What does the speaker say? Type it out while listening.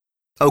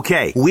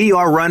Okay, we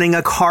are running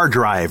a car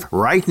drive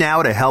right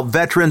now to help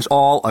veterans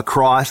all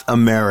across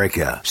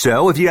America.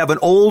 So if you have an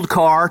old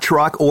car,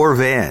 truck, or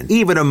van,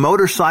 even a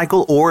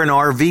motorcycle or an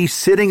RV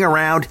sitting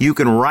around, you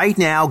can right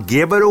now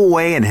give it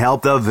away and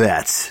help the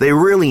vets. They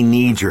really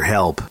need your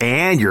help.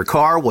 And your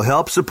car will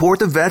help support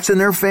the vets and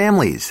their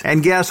families.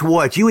 And guess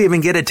what? You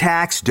even get a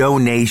tax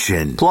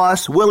donation.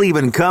 Plus, we'll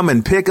even come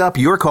and pick up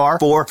your car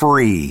for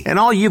free. And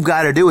all you've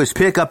got to do is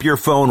pick up your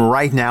phone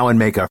right now and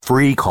make a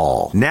free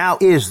call. Now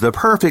is the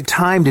perfect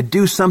time to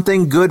do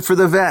something good for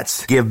the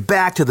vets. Give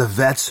back to the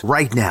vets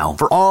right now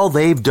for all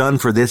they've done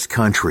for this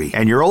country.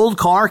 And your old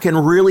car can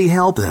really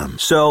help them.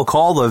 So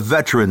call the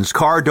Veterans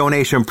Car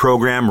Donation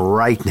Program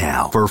right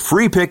now for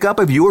free pickup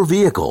of your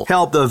vehicle.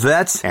 Help the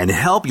vets and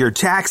help your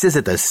taxes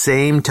at the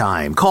same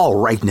time. Call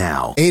right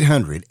now.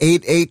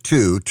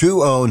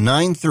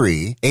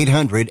 800-882-2093.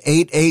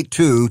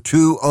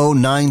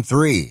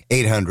 800-882-2093.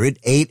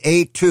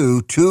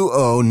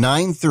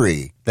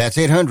 800-882-2093. That's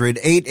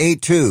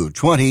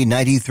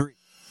 800-882-2093.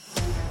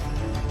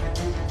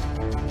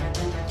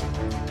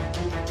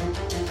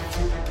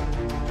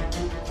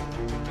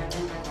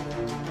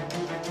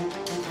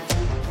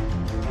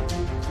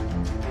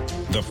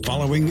 The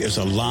following is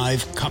a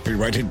live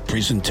copyrighted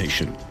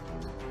presentation.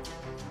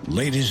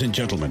 Ladies and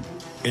gentlemen,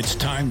 it's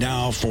time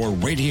now for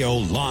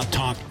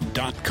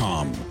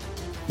RadioLawTalk.com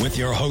with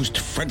your host,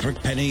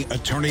 Frederick Penny,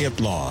 attorney at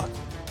law.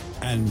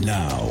 And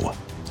now,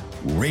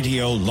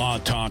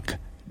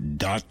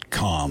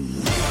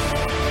 RadioLawTalk.com.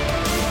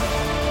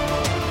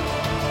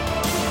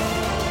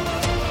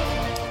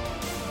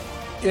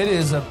 It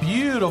is a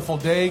beautiful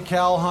day,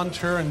 Cal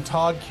Hunter and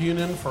Todd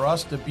Cunin, for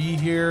us to be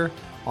here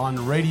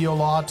on Radio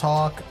Law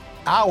Talk.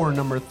 Hour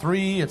number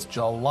 3, it's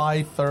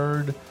July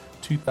 3rd,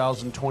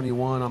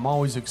 2021. I'm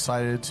always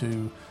excited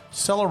to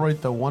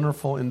celebrate the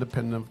wonderful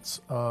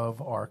independence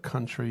of our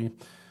country.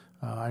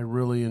 I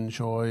really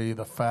enjoy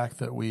the fact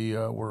that we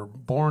were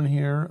born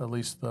here, at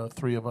least the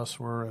 3 of us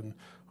were, and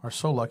are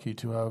so lucky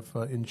to have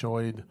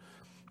enjoyed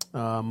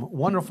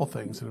wonderful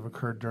things that have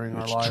occurred during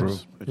our lives. True.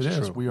 It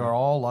is. We are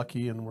all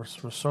lucky, and we're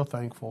so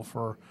thankful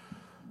for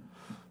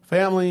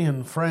family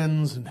and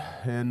friends,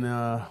 and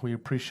we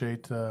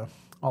appreciate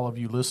all of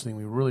you listening.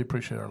 We really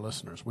appreciate our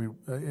listeners.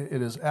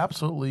 It is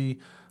absolutely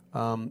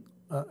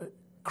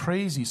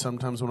crazy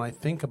sometimes when I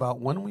think about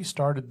when we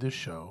started this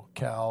show,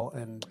 Cal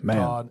and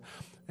Todd.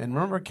 And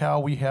remember,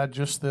 Cal, we had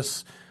just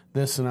this,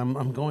 and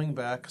I'm going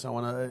back because I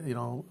want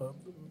to,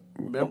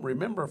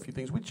 remember a few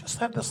things. We just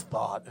had this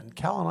thought, and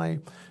Cal and I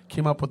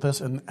came up with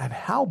this, and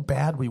how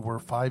bad we were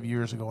 5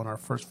 years ago on our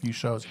first few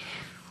shows.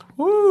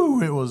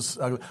 Woo! It was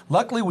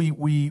luckily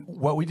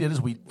what we did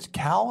is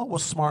Cal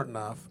was smart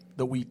enough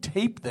that we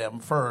taped them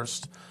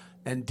first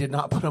and did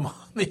not put them on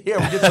the air.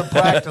 We did some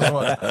practice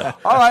ones.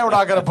 All right, we're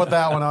not going to put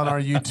that one on our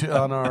YouTube,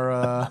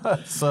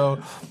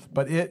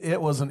 but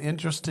it was an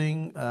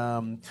interesting.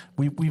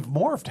 We've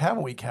morphed,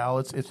 haven't we, Cal?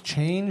 It's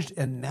changed,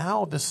 and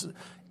now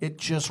it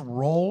just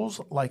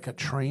rolls like a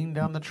train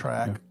down the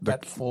track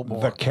at full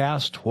bore. The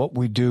cast, what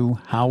we do,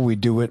 how we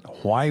do it,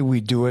 why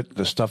we do it,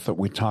 the stuff that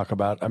we talk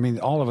about. I mean,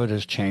 all of it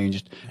has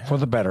changed for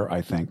the better,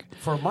 I think.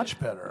 For much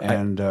better.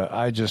 And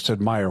I just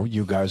admire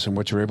you guys and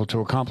what you're able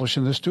to accomplish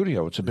in the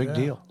studio. It's a big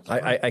deal.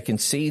 I can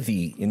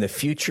see in the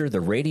future,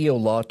 the Radio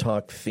Law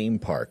Talk theme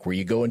park, where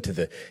you go into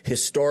the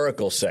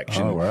historical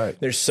section. Oh, right.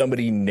 There's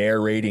somebody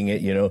narrating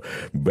it,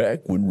 back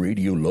when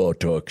Radio Law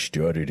Talk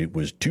started, it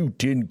was 2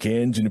 tin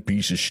cans and a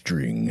piece of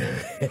string.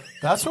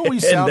 That's what we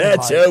sounded like. And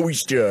that's how we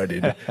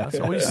started. That's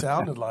what we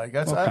sounded like.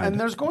 And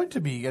there's going to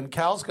be, and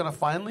Cal's going to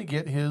finally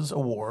get his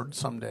award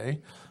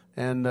someday,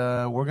 and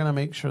we're going to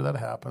make sure that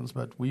happens.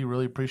 But we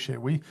really appreciate.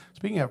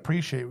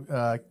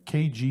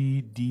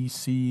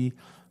 KGDC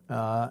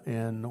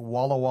in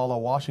Walla Walla,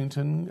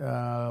 Washington.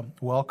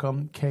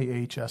 Welcome,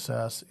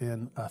 KHSS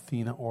in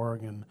Athena,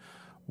 Oregon.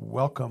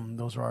 Welcome.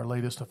 Those are our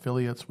latest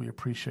affiliates. We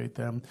appreciate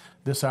them.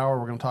 This hour,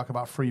 we're going to talk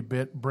about Free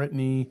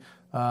Britney.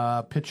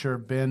 Pitcher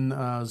Ben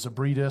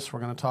Zobrist. We're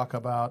going to talk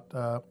about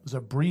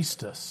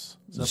Zobrist.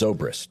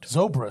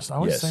 I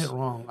always say it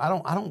wrong. I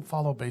don't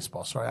follow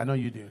baseball. Sorry, I know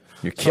you do.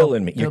 You're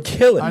killing me. You're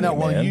killing me. I know.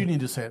 Well, man. you need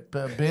to say it.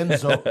 Ben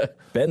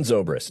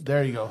Zobrist.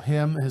 There you go.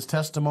 His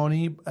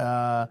testimony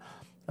about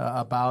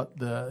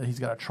he's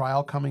got a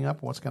trial coming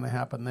up. What's going to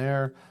happen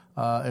there?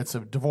 It's a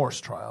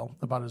divorce trial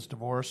about his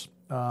divorce.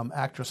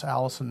 Actress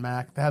Allison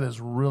Mack. That is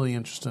really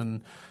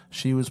interesting.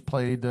 She was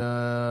in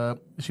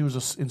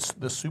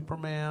the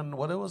Superman.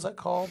 What was that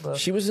called?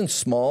 She was in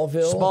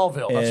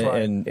Smallville. That's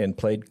right. And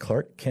played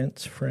Clark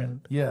Kent's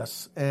friend.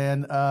 Yes,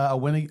 and a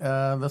winning.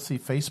 Let's see,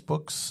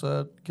 Facebook's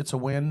gets a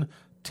win,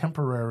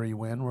 temporary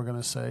win. We're going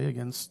to say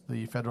against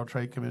the Federal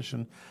Trade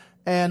Commission,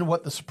 and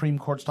what the Supreme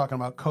Court's talking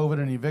about,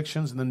 COVID and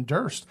evictions, and then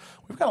Durst.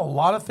 We've got a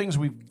lot of things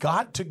we've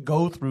got to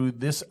go through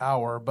this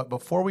hour. But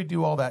before we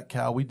do all that,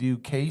 Cal, we do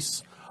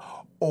case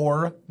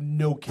or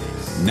no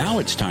case. Now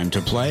it's time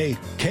to play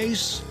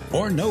Case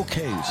or No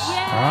Case. All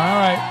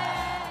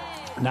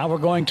right. Now we're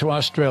going to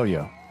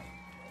Australia,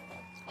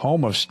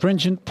 home of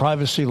stringent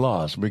privacy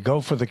laws. We go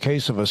for the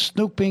case of a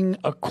snooping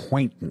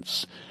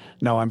acquaintance.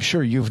 Now, I'm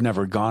sure you've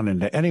never gone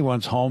into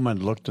anyone's home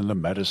and looked in the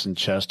medicine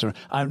chest.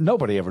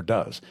 Nobody ever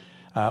does,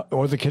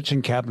 or the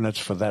kitchen cabinets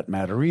for that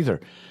matter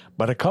either.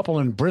 But a couple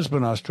in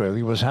Brisbane,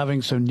 Australia, was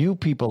having some new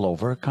people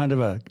over, kind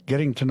of a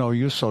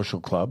getting-to-know-you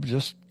social club,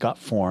 just got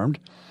formed.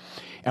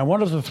 And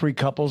one of the three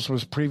couples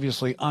was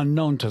previously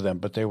unknown to them,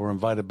 but they were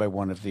invited by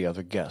one of the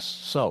other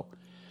guests. So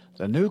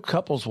the new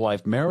couple's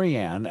wife, Mary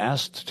Ann,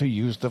 asked to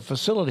use the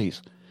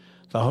facilities.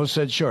 The host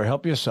said, sure,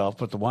 help yourself,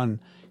 but the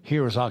one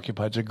here is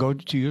occupied, so go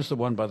to use the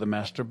one by the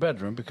master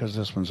bedroom because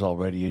this one's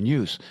already in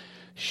use.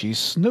 She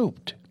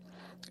snooped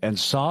and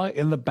saw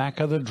in the back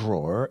of the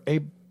drawer a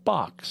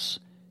box.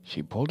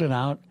 She pulled it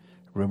out,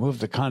 removed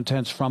the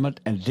contents from it,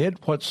 and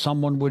did what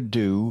someone would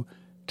do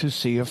to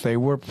see if they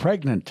were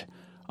pregnant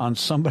on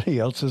somebody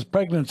else's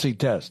pregnancy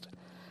test.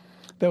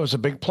 There was a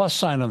big plus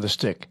sign on the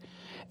stick,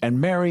 and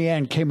Mary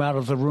Ann came out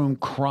of the room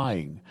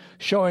crying,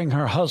 showing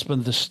her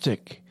husband the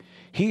stick.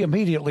 He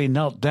immediately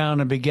knelt down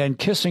and began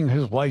kissing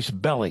his wife's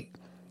belly.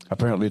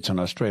 Apparently it's an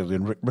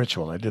Australian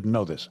ritual. I didn't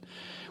know this.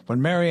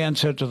 When Mary Ann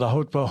said to the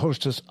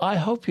hostess, I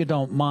hope you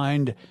don't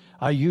mind,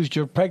 I used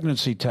your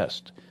pregnancy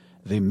test.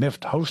 The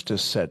miffed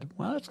hostess said,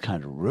 well, that's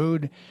kind of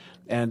rude,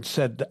 and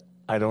said,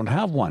 I don't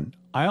have one.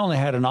 I only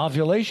had an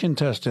ovulation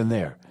test in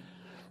there.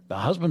 The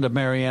husband of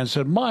Mary Ann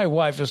said, my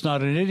wife is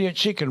not an idiot.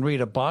 She can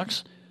read a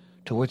box.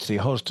 To which the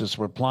hostess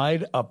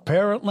replied,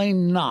 apparently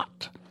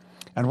not.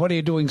 And what are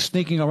you doing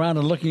sneaking around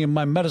and looking in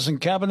my medicine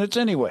cabinets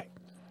anyway?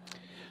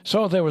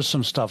 So there was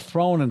some stuff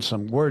thrown and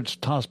some words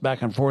tossed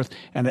back and forth,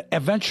 and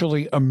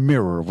eventually a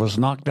mirror was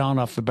knocked down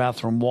off the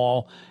bathroom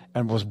wall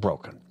and was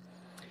broken.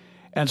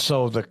 And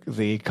so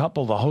the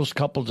host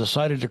couple,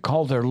 decided to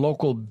call their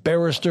local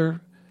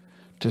barrister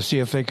to see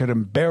if they could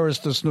embarrass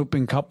the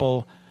snooping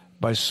couple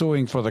by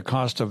suing for the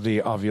cost of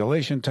the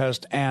ovulation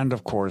test and,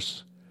 of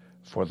course,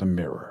 for the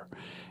mirror.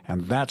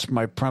 And that's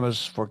my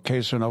premise for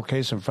Case or No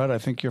Case. And Fred, I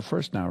think you're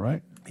first now,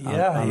 right?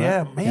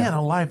 Yeah. Man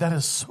alive, that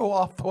is so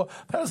off the wall.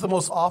 That is the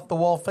most off the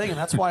wall thing, and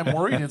that's why I'm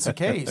worried it's a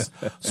case.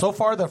 So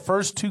far, the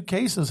first two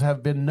cases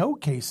have been no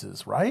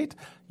cases, right?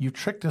 You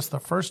tricked us the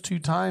first two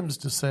times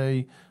to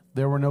say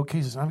there were no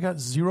cases. I've got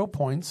 0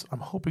 points. I'm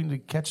hoping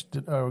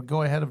to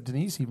go ahead of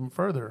Denise even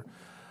further.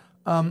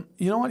 You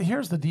know what?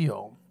 Here's the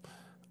deal.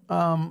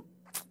 I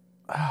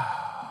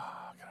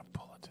gotta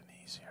pull a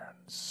Denise here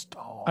and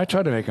stall. I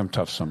try to make them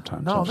tough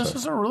sometimes. No, this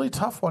is a really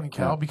tough one,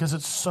 Cal, because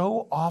it's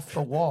so off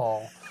the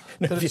wall.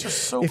 That it's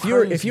just so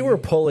crazy. If you were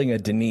pulling a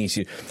Denise,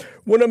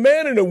 when a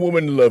man and a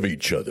woman love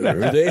each other,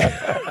 they...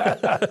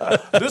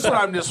 This one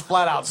I'm just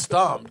flat out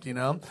stumped, you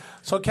know.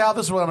 So Cal,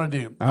 this is what I'm going to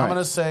do. I'm going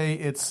to say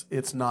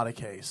it's not a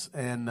case,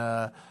 and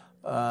no,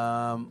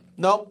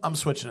 I'm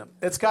switching it.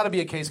 It's got to be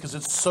a case because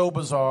it's so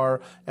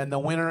bizarre, and the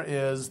winner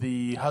is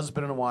the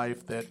husband and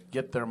wife that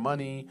get their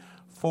money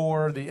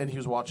for the. And he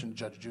was watching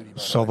Judge Judy.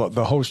 So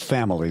the host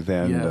family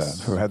then,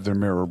 Yes. who had their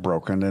mirror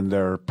broken and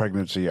their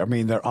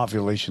their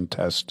ovulation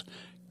test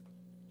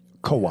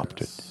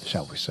co-opted,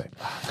 shall we say.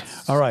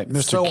 All right,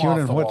 Mr. So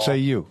Cunin, off the what wall. say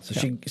you?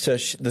 So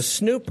the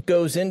snoop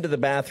goes into the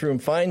bathroom,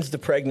 finds the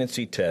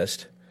pregnancy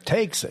test,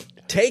 Takes it.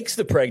 takes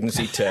the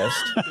pregnancy test.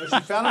 She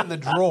found it in the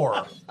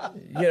drawer.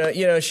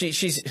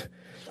 She's.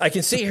 I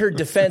can see her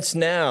defense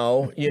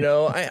now.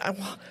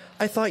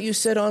 I thought you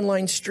said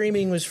online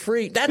streaming was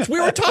free. We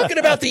were talking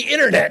about the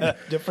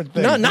internet. Different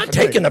thing. Not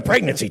taking the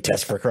pregnancy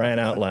test, for crying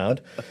out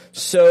loud.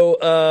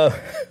 So,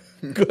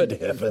 good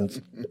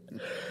heavens.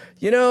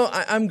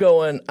 I'm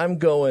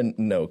going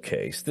no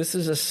case. This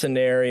is a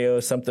scenario,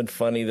 something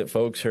funny that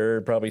folks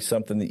heard, probably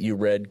something that you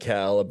read,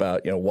 Cal,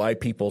 about, why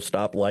people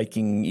stop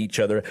liking each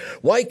other,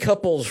 why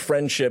couples'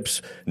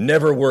 friendships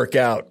never work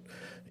out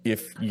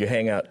if you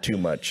hang out too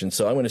much. And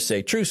so I'm going to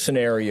say true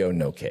scenario,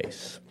 no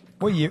case.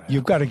 Well,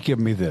 you've got to give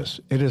me this.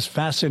 It is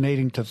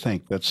fascinating to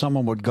think that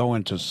someone would go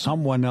into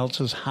someone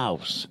else's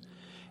house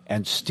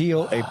and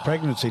steal a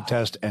pregnancy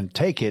test and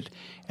take it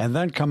and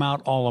then come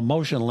out all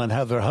emotional and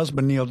have their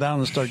husband kneel down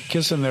and start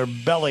kissing their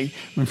belly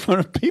in front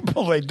of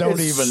people they don't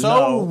even know. It's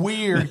so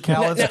weird,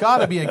 Cal. It's got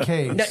to be a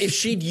case. Now, if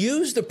she'd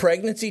used the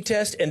pregnancy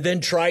test and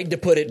then tried to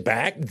put it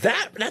back,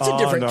 that's a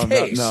different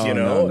case,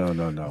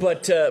 No.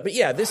 But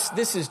yeah,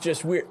 this is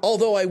just weird.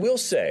 Although I will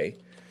say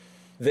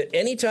that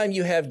anytime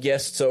you have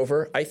guests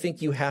over, I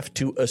think you have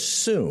to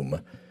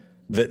assume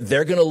that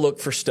they're going to look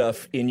for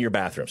stuff in your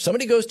bathroom.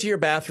 Somebody goes to your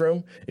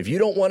bathroom. If you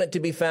don't want it to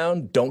be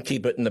found, don't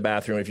keep it in the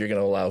bathroom if you're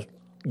going to allow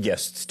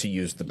guests to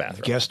use the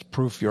bathroom.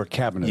 Guest-proof your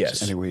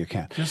cabinets any way you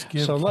can. Just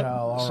give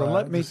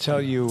let me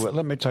tell you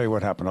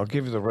what happened. I'll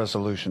give you the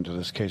resolution to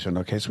this case or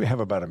no case. We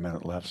have about a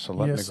minute left, so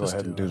let me go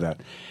ahead and do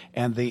that.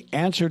 And the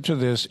answer to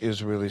this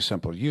is really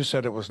simple. You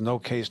said it was no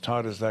case,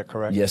 Todd. Is that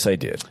correct? Yes, I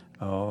did.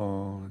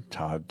 Oh,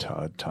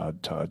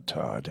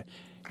 Todd.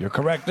 You're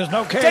correct. There's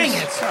no case. Dang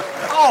it!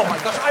 Oh my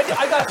gosh,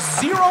 I got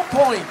 0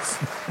 points.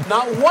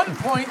 Not 1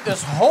 point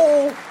this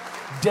whole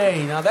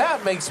day. Now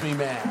that makes me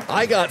mad.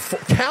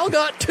 Cal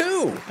got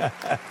 2.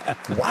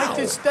 Wow.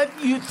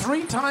 You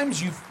 3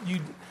 times you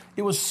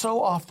it was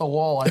so off the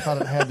wall. I thought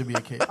it had to be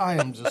a case. I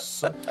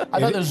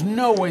thought there's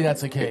no way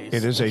that's a case.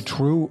 It is a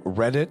true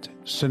Reddit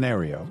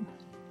scenario.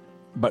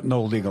 but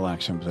no legal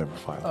action was ever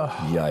filed.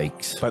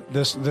 Yikes. But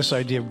this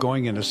idea of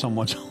going into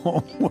someone's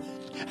home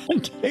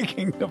and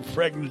taking the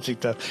pregnancy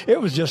test, it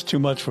was just too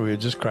much for me. It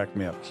just cracked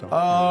me up. So.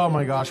 Oh,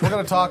 my gosh. We're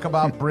going to talk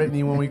about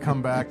Britney when we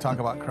come back, talk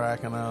about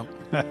cracking up.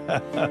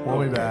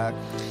 We'll be back.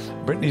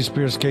 Britney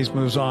Spears' case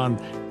moves on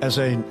as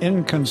an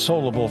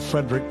inconsolable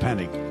Frederick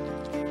Penny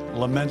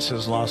laments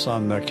his loss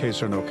on the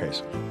Case or No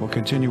Case. We'll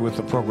continue with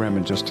the program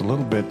in just a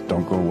little bit.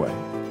 Don't go away.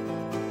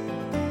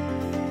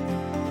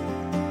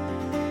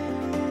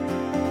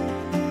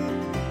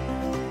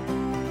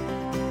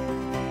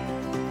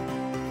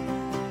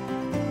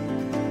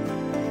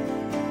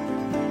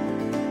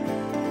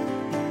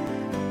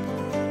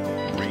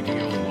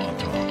 Radio Law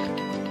Talk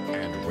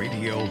and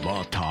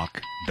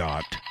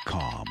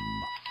RadioLawTalk.com.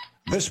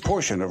 This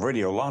portion of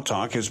Radio Law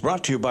Talk is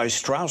brought to you by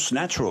Strauss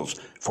Naturals.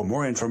 For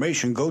more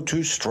information, go to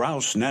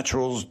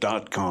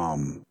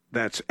StraussNaturals.com.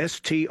 That's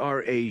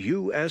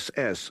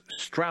STRAUSS,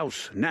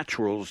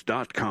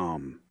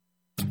 StraussNaturals.com.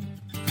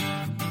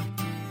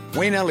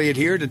 Wayne Elliott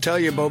here to tell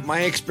you about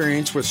my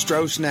experience with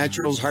Strauss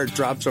Naturals Heart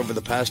Drops over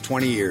the past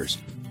 20 years.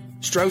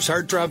 Strauss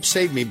Heart Drops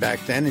saved me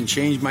back then and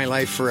changed my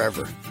life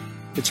forever.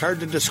 It's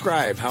hard to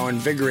describe how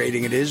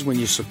invigorating it is when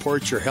you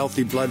support your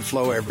healthy blood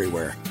flow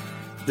everywhere.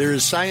 There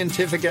is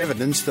scientific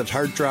evidence that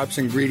Heart Drops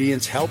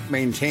ingredients help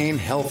maintain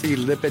healthy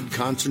lipid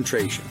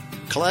concentration.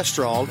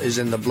 Cholesterol is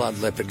in the blood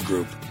lipid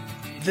group.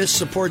 This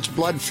supports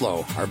blood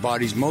flow, our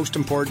body's most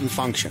important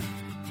function.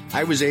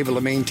 I was able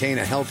to maintain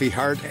a healthy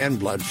heart and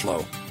blood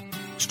flow.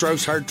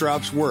 Strauss Heart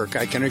Drops work,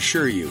 I can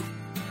assure you.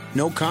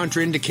 No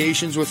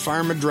contraindications with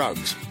pharma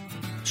drugs.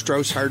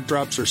 Strauss Heart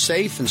Drops are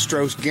safe, and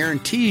Strauss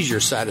guarantees your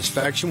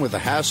satisfaction with a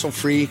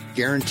hassle-free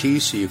guarantee,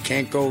 so you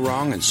can't go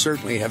wrong and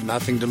certainly have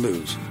nothing to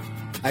lose.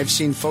 I've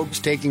seen folks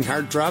taking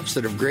Heart Drops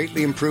that have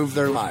greatly improved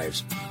their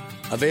lives.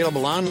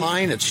 Available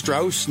online at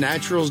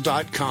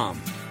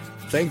StraussNaturals.com.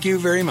 Thank you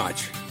very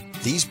much.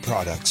 These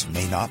products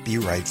may not be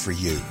right for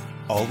you.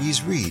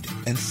 Always read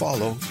and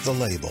follow the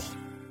label.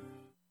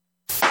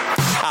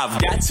 I've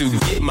got to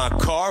get my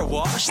car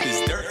washed.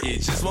 This dirt,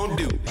 it just won't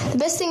do. The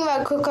best thing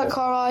about Quick Quack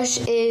Car Wash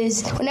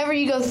is whenever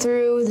you go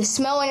through, the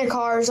smell on your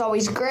car is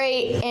always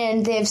great,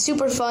 and they have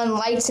super fun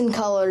lights and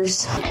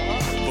colors.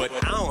 But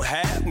I don't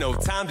have no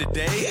time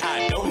today.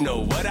 I don't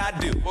know what I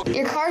do.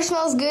 Your car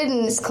smells good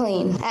and it's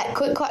clean at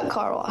Quick Quack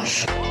Car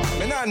Wash.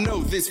 And I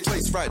know this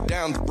place right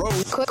down the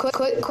road. Quick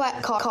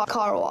Quack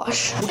Car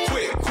Wash.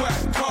 Quick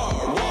Quack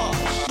Car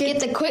Wash. Get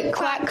the Quick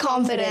Quack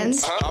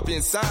confidence. Hop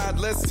inside,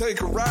 let's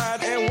take a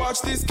ride and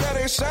watch this cat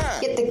and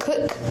shine. Get the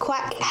Quick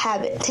Quack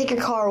habit. Take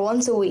your car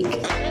once a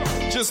week.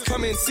 Just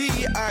come and see,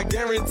 I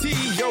guarantee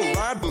your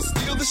ride will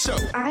steal the show.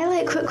 I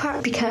like Quick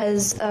Quack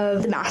because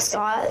of the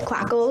mascot,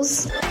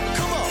 Quackles.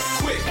 Come on,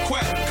 Quick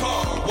Quack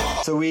Car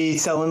Wash. So we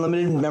sell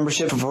unlimited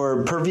membership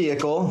per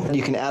vehicle.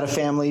 You can add a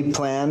family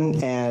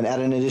plan and add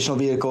an additional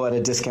vehicle at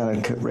a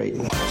discounted rate.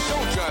 Don't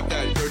drive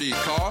that dirty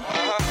car.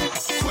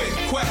 Quick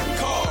Quack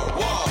Car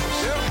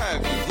Wash. They'll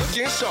have you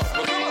looking sharp.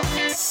 Come on.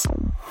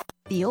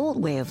 The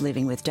old way of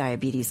living with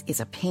diabetes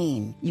is a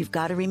pain. You've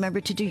got to remember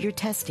to do your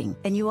testing,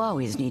 and you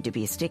always need to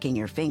be sticking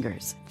your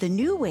fingers. The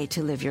new way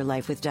to live your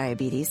life with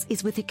diabetes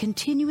is with a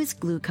continuous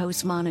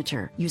glucose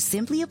monitor. You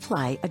simply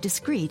apply a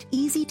discreet,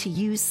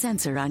 easy-to-use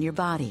sensor on your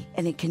body,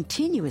 and it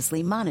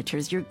continuously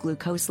monitors your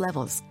glucose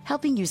levels,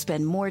 helping you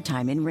spend more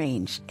time in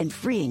range and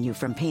freeing you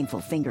from painful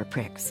finger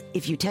pricks.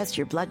 If you test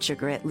your blood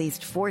sugar at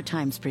least 4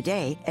 times per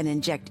day and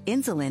inject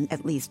insulin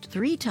at least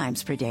 3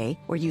 times per day,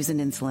 or use an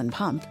insulin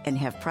pump and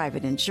have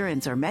private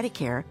insurance or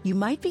Medicare, you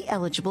might be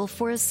eligible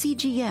for a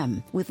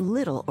CGM with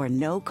little or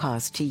no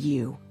cost to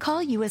you.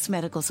 Call U.S.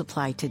 Medical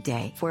Supply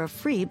today for a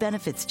free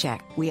benefits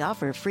check. We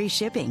offer free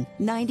shipping,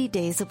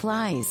 90-day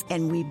supplies,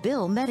 and we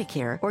bill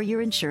Medicare or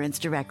your insurance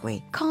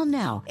directly. Call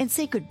now and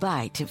say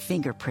goodbye to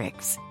finger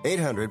pricks.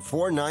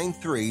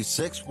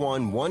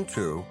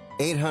 800-493-6112.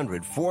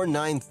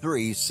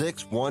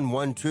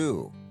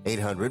 800-493-6112.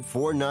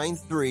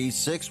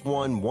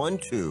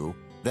 800-493-6112.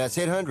 That's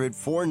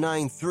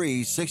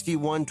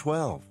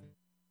 800-493-6112.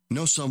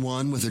 Know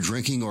someone with a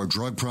drinking or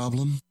drug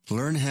problem?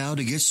 Learn how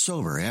to get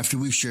sober after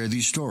we share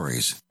these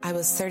stories. I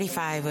was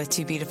 35 with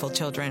 2 beautiful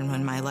children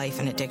when my life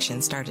and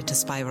addiction started to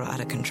spiral out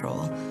of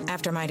control.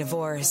 After my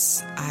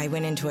divorce, I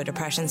went into a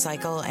depression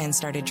cycle and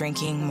started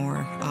drinking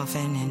more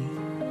often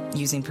and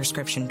using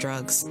prescription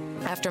drugs.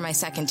 After my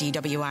second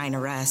DWI and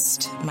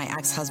arrest, my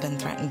ex-husband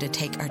threatened to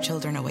take our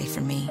children away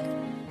from me.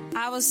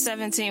 I was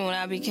 17 when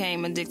I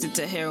became addicted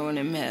to heroin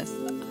and meth.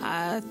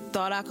 I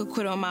thought I could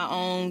quit on my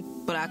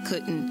own, but I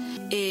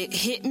couldn't. It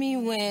hit me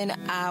when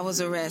I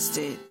was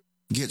arrested.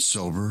 Get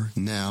sober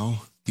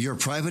now. Your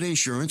private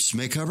insurance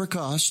may cover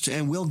costs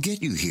and we'll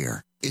get you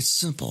here. It's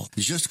simple.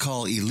 Just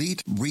call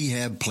Elite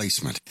Rehab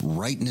Placement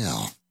right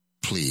now.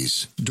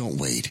 Please, don't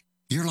wait.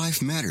 Your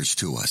life matters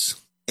to us.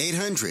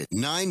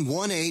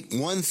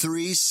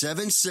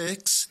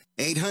 800-918-1376.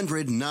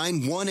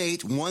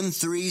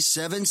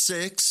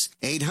 800-918-1376.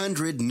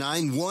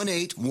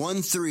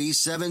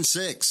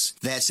 800-918-1376.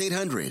 That's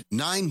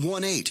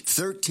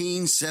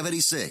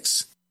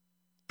 800-918-1376.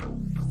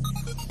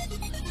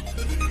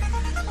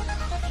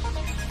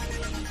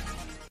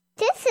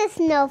 is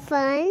no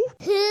fun.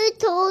 Who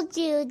told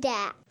you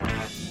that?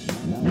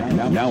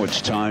 Now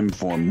it's time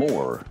for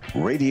more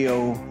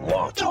Radio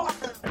Law Talk.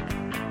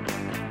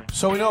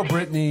 So we know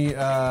Brittany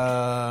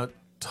had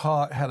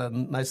a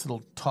nice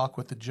little talk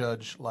with the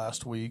judge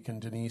last week,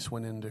 and Denise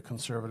went into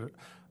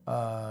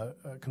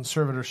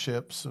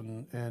conservatorships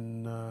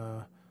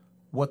and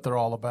what they're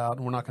all about.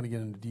 And we're not going to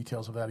get into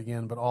details of that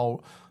again, but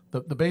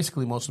the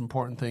basically most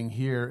important thing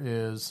here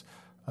is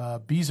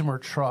Bessemer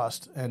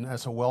Trust, and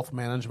as a wealth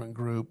management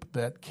group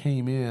that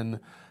came in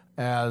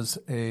as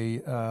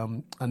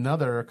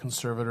another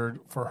conservator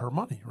for her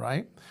money,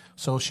 right?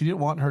 So she didn't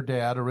want her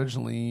dad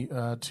originally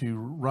to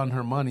run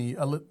her money,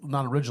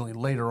 not originally,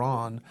 later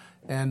on.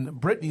 And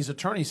Brittany's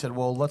attorney said,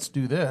 well, let's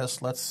do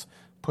this. Let's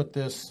put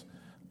this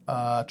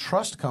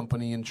trust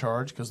company in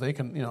charge because they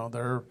can,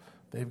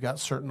 they've got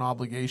certain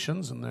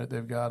obligations and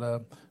they've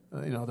got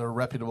they're a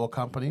reputable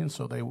company. And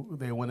so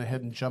they went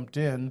ahead and jumped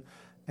in,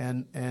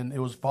 and it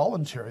was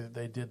voluntary that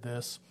they did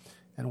this.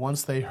 And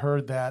once they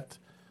heard that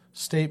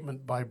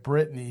statement by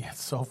Brittany,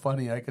 it's so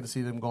funny. I could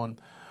see them going,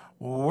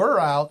 we're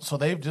out. So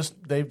they've just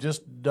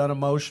brought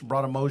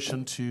a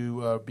motion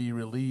to be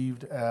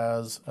relieved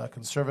as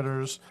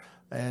conservators,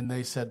 and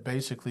they said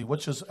basically,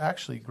 which is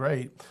actually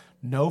great,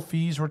 no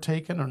fees were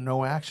taken or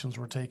no actions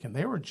were taken.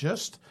 They were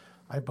just,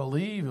 I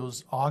believe it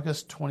was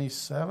August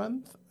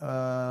 27th.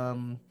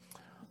 No,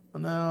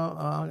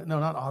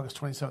 not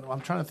August 27th.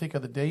 I'm trying to think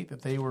of the date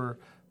that they were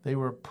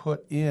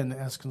put in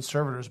as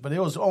conservators, but it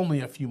was only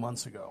a few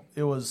months ago.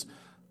 It was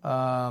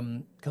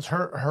because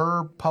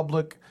her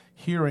public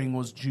hearing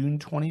was June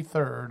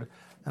 23rd,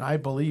 and I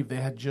believe they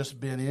had just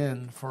been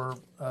in for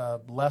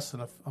less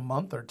than a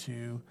month or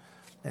two,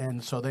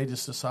 and so they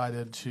just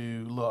decided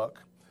to,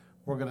 look,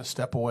 we're going to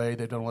step away.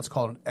 They've done what's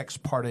called an ex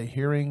parte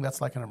hearing. That's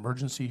like an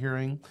emergency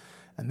hearing,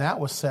 and that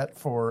was set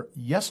for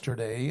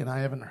yesterday, and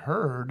I haven't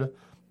heard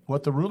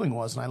what the ruling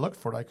was, and I looked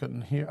for it. I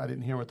didn't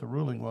hear what the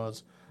ruling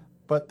was,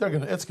 but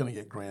it's going to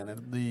get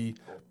granted. The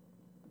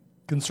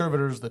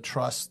conservators, the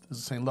trust,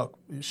 is saying, look,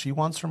 she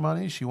wants her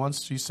money.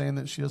 She's saying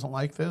that she doesn't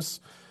like this.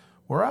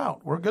 We're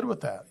out. We're good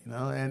with that,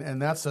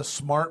 and that's a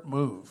smart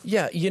move.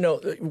 Yeah,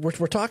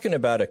 we're talking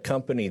about a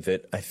company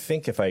that I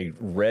think, if I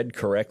read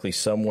correctly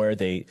somewhere,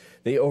 they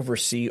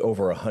oversee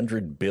over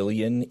 $100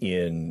 billion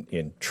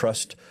in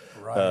trust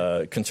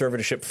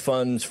conservatorship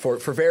funds for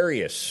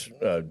various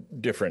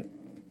different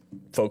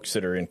folks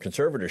that are in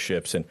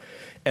conservatorships, and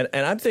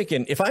I'm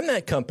thinking, if I'm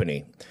that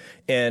company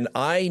and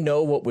I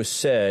know what was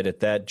said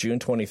at that June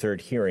 23rd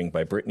hearing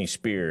by Britney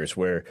Spears,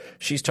 where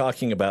she's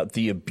talking about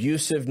the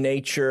abusive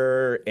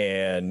nature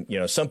and,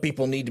 some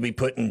people need to be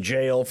put in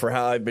jail for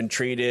how I've been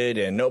treated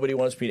and nobody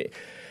wants to be.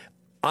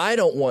 I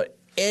don't want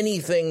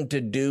anything to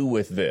do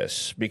with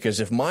this, because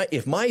if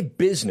my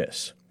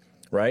business,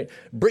 right,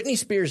 Britney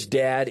Spears'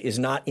 dad is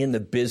not in the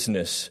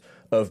business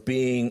of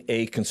being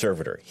a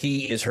conservator.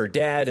 He is her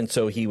dad, and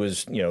so he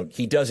was,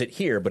 he does it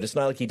here, but it's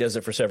not like he does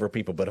it for several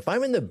people. But if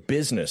I'm in the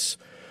business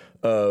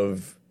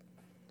of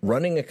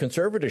running a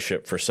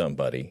conservatorship for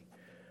somebody,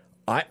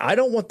 I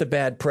don't want the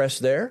bad press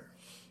there.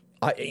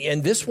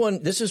 And this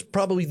is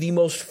probably the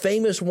most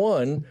famous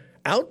one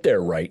out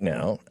there right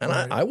now, and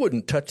right. I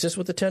wouldn't touch this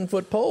with a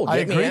 10-foot pole.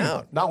 Get me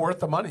out. Not worth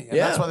the money. And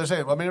that's why they're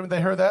saying,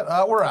 they heard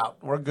that, we're out.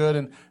 We're good.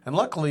 And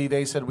luckily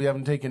they said we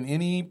haven't done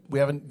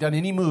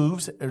any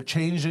moves or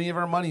changed any of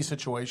our money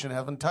situation,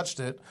 haven't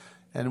touched it,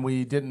 and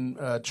we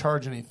didn't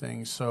charge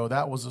anything. So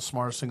that was the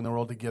smartest thing in the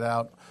world, to get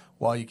out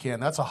while you can.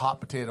 That's a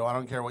hot potato. I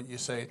don't care what you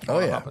say. It's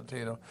a hot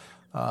potato.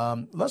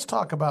 Let's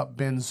talk about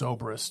Ben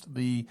Zobrist,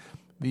 the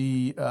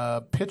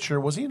pitcher.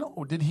 Was he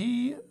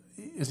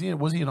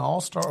an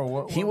all-star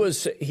or what? He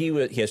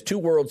has 2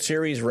 World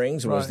Series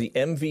rings and was the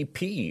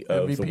MVP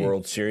of the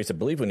World Series, I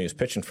believe, when he was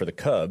pitching for the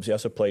Cubs. He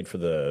also played for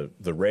the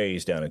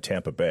Rays down in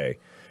Tampa Bay.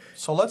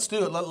 So let's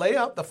do it. Lay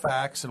out the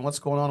facts and what's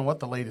going on and what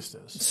the latest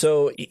is.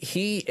 So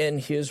he and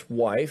his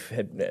wife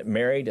had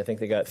married. I think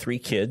they got 3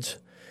 kids.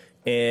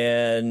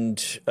 And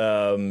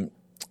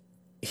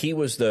he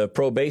was the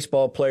pro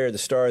baseball player, the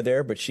star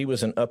there, but she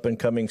was an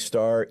up-and-coming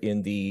star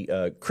in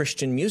the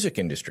Christian music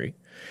industry.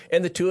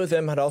 And the two of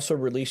them had also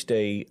released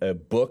a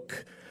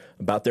book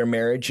about their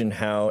marriage and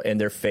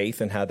their faith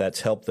and how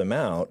that's helped them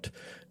out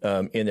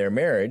in their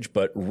marriage.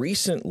 But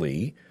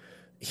recently,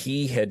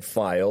 they had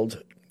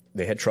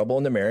trouble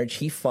in the marriage.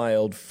 He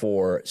filed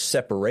for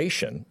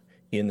separation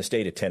in the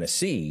state of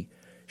Tennessee.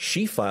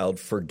 She filed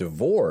for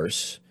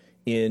divorce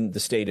in the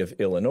state of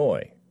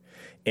Illinois.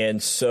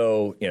 And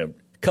so,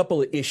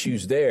 couple of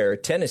issues there.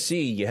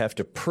 Tennessee, you have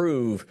to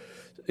prove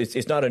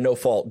it's not a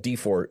no-fault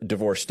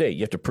divorce state.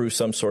 You have to prove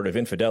some sort of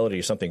infidelity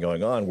or something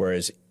going on,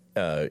 whereas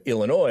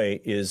Illinois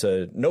is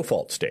a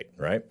no-fault state,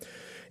 right?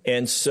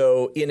 And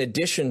so in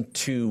addition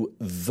to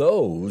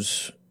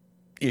those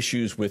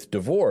issues with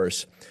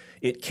divorce,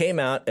 it came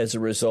out as a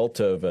result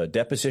of a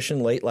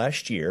deposition late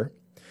last year,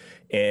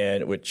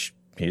 and which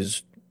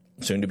his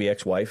soon-to-be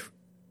ex-wife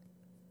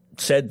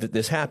said that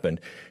this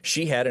happened.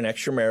 She had an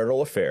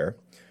extramarital affair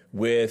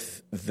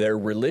with their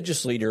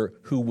religious leader,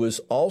 who was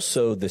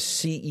also the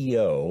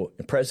CEO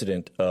and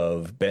president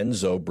of Ben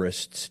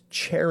Zobrist's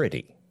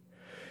charity.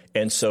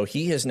 And so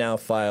he has now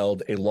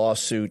filed a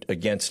lawsuit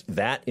against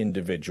that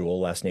individual.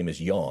 Last name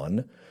is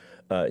Yon.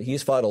 He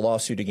has filed a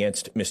lawsuit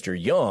against Mr.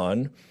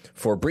 Yon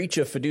for breach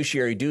of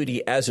fiduciary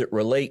duty as it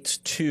relates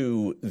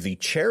to the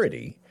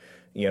charity,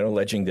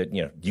 alleging that,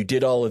 you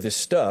did all of this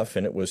stuff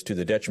and it was to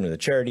the detriment of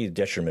the charity, the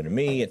detriment of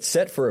me. It's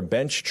set for a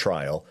bench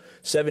trial,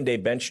 7-day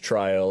bench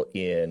trial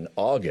in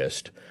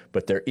August,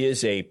 but there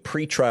is a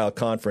pretrial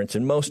conference,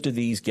 and most of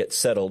these get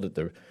settled,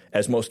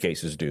 as most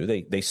cases do.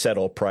 They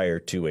settle prior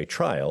to a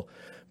trial,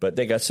 but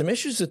they got some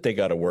issues that they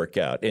got to work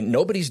out, and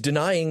nobody's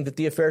denying that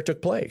the affair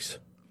took place.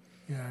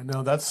 Yeah,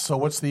 no, so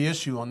what's the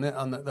issue on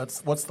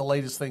that? What's the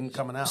latest thing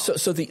coming out?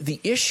 So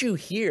the issue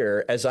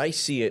here, as I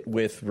see it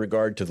with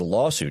regard to the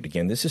lawsuit,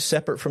 again, this is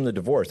separate from the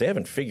divorce. They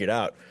haven't figured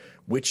out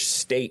which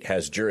state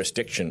has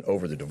jurisdiction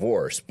over the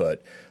divorce.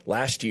 But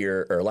last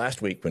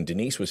week when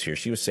Denise was here,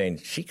 she was saying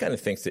she kind of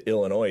thinks that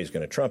Illinois is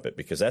going to trump it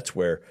because that's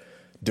where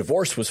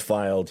divorce was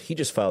filed. He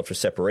just filed for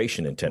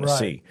separation in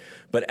Tennessee. Right.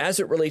 But as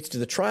it relates to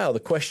the trial, the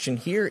question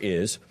here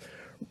is,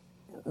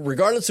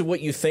 regardless of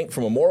what you think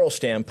from a moral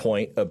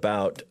standpoint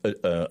about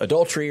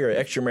adultery or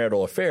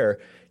extramarital affair,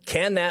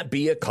 can that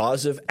be a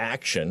cause of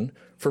action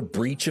for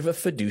breach of a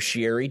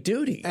fiduciary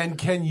duty? And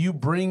can you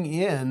bring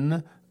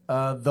in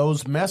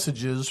those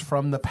messages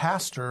from the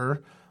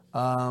pastor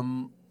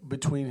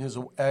between his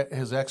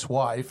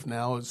ex-wife,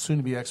 now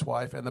soon-to-be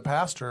ex-wife, and the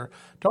pastor?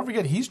 Don't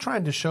forget, he's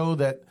trying to show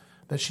that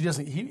she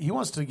doesn't. He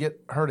wants to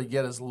get her to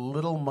get as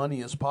little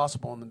money as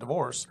possible in the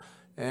divorce.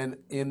 And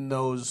in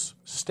those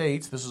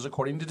states, this is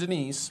according to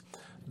Denise,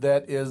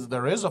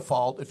 there is a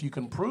fault. If you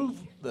can prove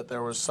that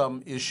there was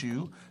some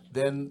issue,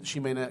 then she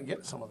may not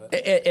get some of it.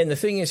 And the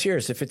thing is here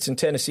is if it's in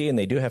Tennessee and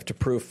they do have to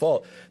prove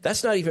fault,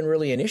 that's not even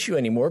really an issue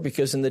anymore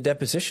because in the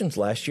depositions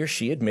last year,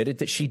 she admitted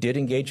that she did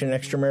engage in an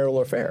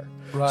extramarital affair.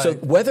 Right. So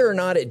whether or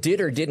not it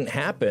did or didn't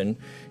happen,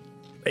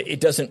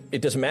 it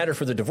doesn't matter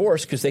for the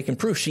divorce because they can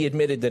prove she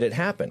admitted that it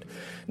happened.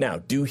 Now,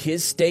 do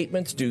his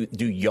statements, do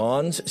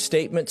Yon's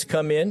statements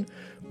come in?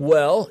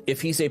 Well,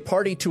 if he's a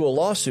party to a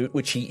lawsuit,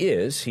 which he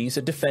is, he's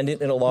a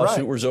defendant in a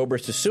lawsuit where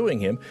Zobrist is suing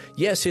him,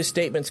 yes, his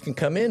statements can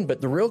come in, but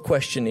the real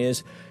question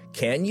is,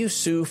 can you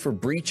sue for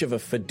breach of a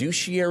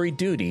fiduciary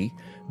duty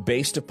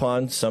based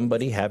upon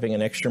somebody having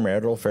an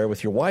extramarital affair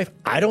with your wife?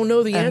 I don't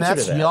know the answer to that. And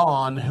that's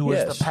Yon, who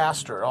is the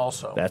pastor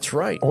also. That's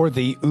right. Or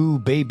the ooh,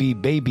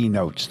 baby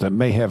notes that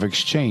may have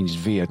exchanged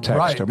via text.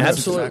 Right, or maybe,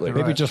 absolutely.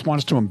 Maybe just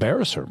wants to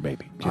embarrass her,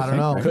 maybe. I don't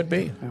know. Could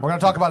be. We're going to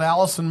talk about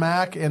Allison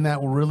Mack and that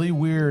really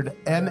weird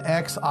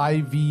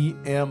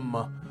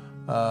NXIVM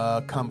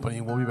company.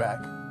 We'll be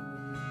back.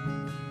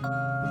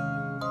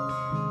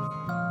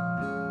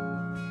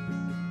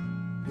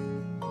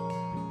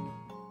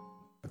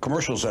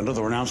 Commercials and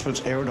other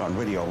announcements aired on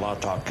Radio Law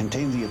Talk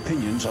contain the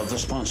opinions of the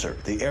sponsor.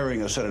 The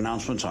airing of said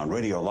announcements on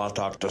Radio Law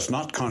Talk does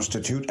not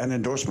constitute an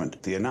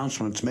endorsement. The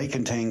announcements may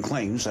contain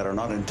claims that are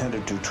not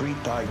intended to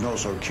treat,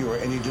 diagnose, or cure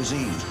any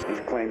disease. These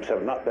claims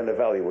have not been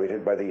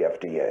evaluated by the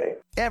FDA.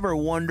 Ever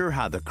wonder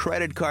how the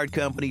credit card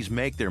companies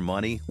make their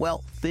money?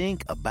 Well,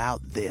 think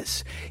about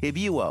this. If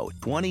you owe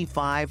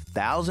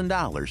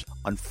 $25,000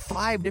 on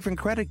 5 different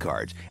credit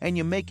cards and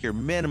you make your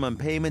minimum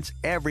payments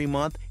every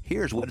month,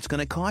 here's what it's going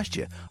to cost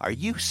you. Are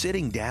you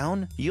sitting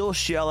down? You'll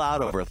shell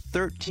out over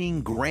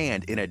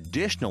 $13,000 in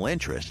additional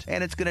interest,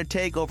 and it's going to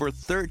take over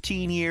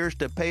 13 years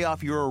to pay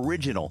off your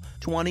original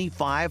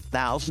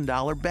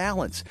 $25,000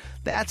 balance.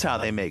 That's how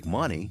they make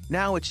money.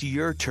 Now it's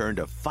your turn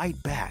to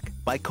fight back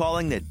by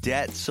calling the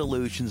Debt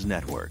Solutions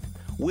Network.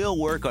 We'll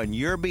work on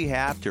your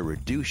behalf to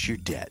reduce your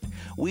debt.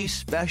 We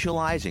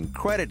specialize in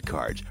credit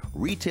cards,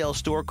 retail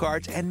store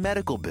cards, and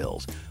medical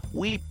bills.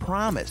 We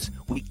promise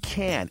we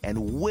can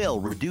and will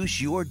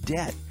reduce your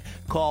debt.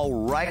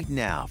 Call right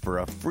now for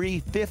a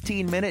free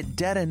 15-minute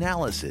debt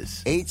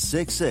analysis.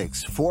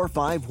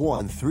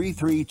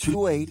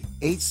 866-451-3328.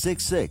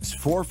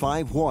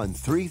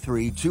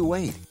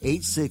 866-451-3328.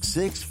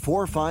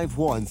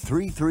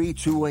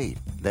 866-451-3328.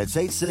 That's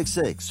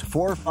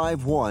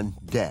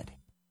 866-451-DEBT.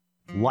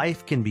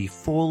 Life can be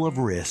full of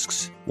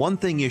risks. One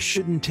thing you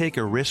shouldn't take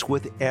a risk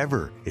with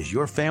ever is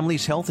your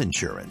family's health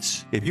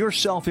insurance. If you're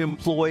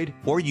self-employed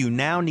or you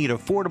now need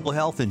affordable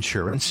health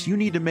insurance, you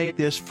need to make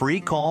this free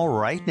call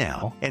right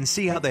now and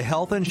see how the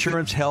Health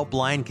Insurance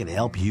Helpline can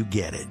help you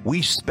get it.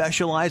 We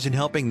specialize in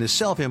helping the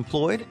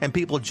self-employed and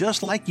people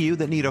just like you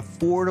that need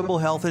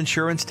affordable health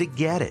insurance to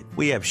get it.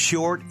 We have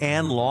short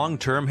and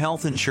long-term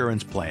health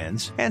insurance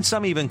plans, and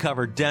some even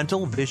cover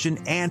dental, vision,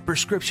 and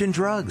prescription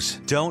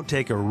drugs. Don't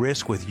take a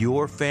risk with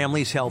your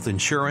family's health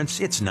insurance.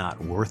 It's not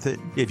worth it.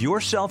 If you're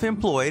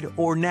self-employed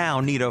or now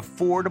need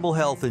affordable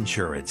health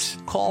insurance,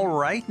 call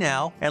right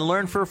now and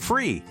learn for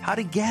free how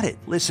to get it.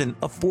 Listen,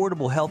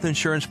 affordable health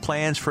insurance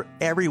plans for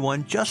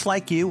everyone just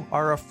like you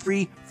are a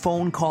free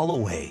phone call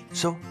away.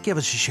 So give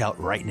us a shout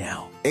right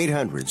now.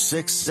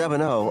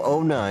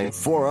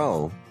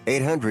 800-670-0940.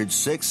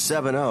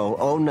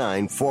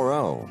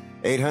 800-670-0940.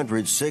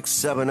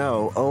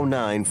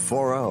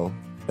 800-670-0940.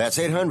 That's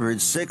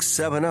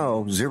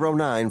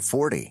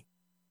 800-670-0940.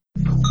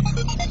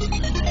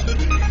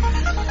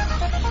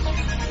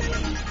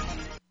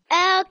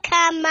 Oh,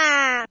 come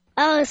on.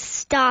 Oh,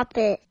 stop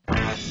it.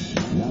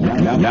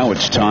 Now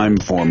it's time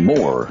for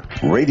more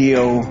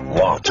Radio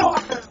Law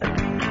Talk.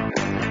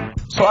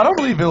 So I don't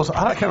believe it was,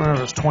 I can't remember if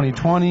it was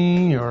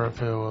 2020 or if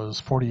it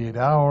was 48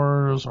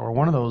 Hours or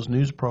one of those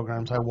news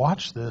programs. I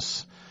watched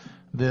this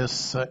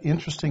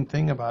interesting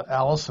thing about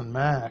Allison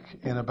Mack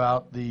and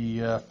about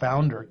the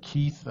founder,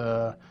 Keith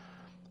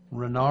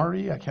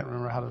Raniere. I can't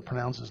remember how to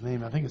pronounce his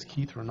name. I think it's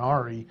Keith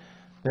Raniere,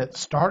 that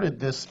started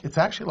this. It's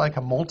actually like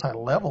a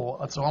multi-level.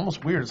 It's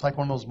almost weird. It's like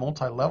one of those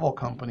multi-level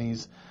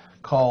companies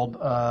called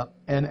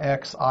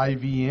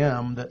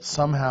NXIVM that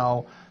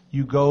somehow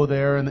you go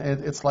there and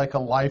it's like a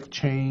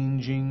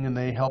life-changing, and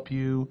they help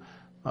you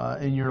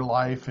in your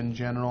life in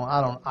general.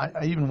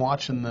 I even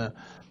watching the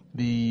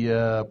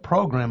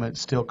program, it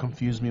still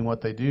confused me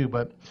what they do,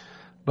 but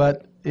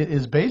it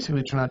is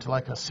basically turned out to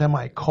like a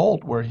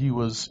semi-cult where he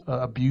was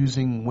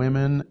abusing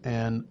women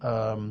and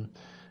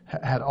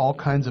had all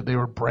kinds of, they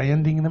were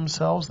branding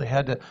themselves. They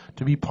had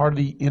to be part of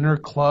the inner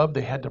club.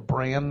 They had to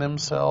brand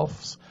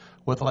themselves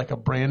with like a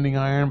branding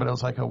iron, but it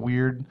was like a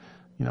weird,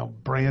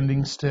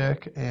 branding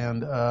stick.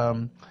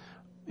 And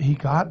he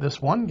got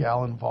this one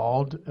gal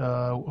involved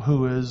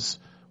who is,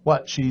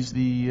 she's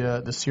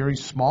the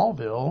series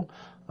Smallville.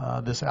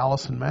 This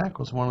Allison Mack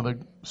was one of the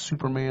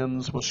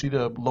Supermans. Was she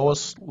the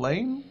Lois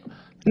Lane?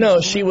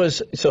 No, she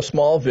was. So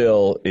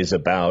Smallville is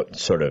about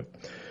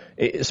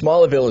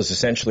Smallville is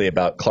essentially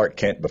about Clark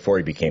Kent before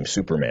he became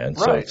Superman.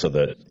 Right.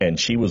 And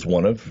she was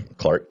one of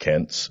Clark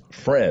Kent's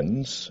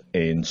friends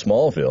in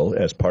Smallville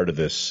as part of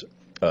this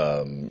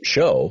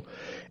show,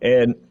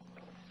 and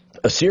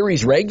a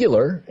series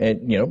regular,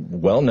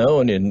 and well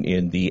known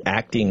in the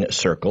acting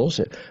circles,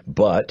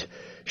 but.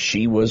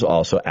 She was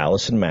also,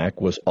 Allison Mack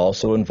was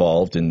also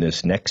involved in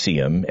this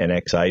NXIVM,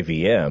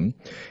 NXIVM,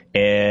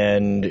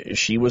 and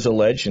she was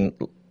alleged and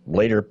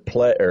later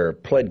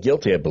pled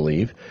guilty, I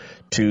believe,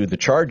 to the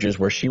charges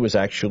where she was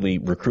actually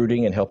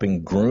recruiting and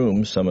helping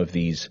groom some of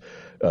these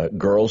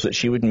girls that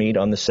she would meet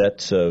on the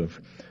sets of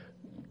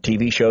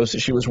TV shows that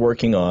she was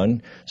working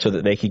on so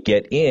that they could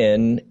get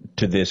in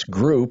to this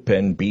group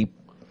and be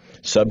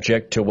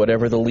subject to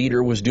whatever the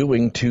leader was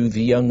doing to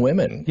the young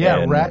women. Yeah,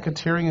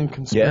 racketeering and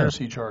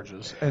conspiracy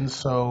charges. And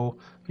so,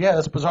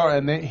 that's bizarre.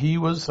 And he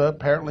was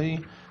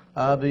apparently,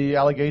 the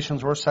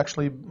allegations were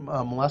sexually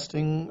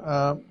molesting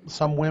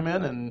some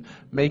women and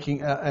making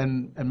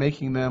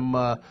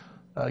them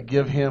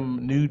give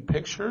him nude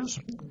pictures.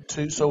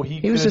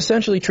 He was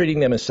essentially treating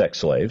them as sex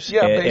slaves.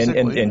 Yeah,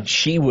 basically. And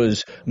she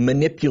was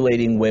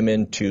manipulating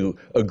women to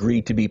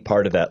agree to be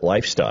part of that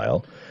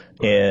lifestyle.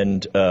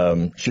 And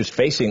she was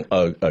facing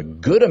a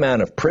good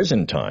amount of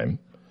prison time.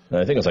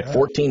 I think it was like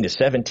 14 to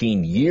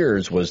 17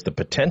 years was the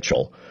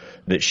potential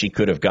that she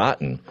could have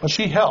gotten. Well,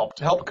 she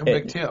helped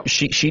convict him.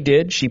 She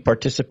did. She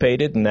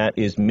participated, and that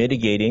is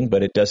mitigating,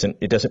 but it doesn't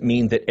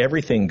mean that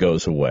everything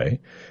goes away.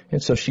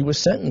 And so she was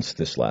sentenced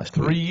this last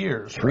week. 3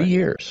 years. 3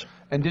 years.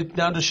 And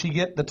does she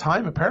get the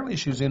time? Apparently,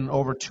 she was in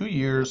over 2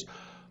 years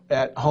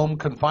at home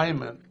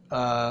confinement.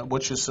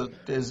 Which is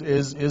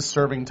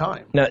serving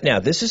time.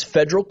 Now this is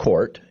federal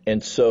court,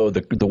 and so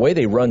the way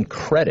they run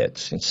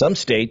credits in some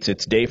states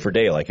it's day for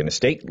day, like in a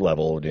state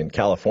level in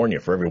California.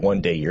 For every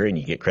 1 day you're in,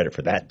 you get credit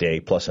for that day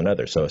plus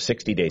another. So a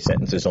 60-day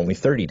sentence is only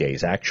 30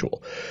 days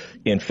actual.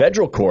 In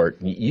federal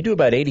court, you do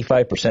about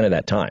 85% of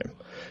that time.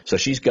 So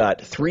she's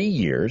got 3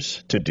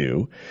 years to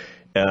do.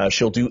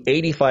 She'll do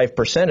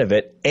 85% of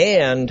it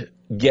and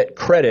get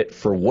credit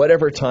for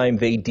whatever time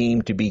they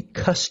deem to be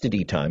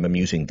custody time. I'm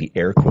using the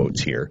air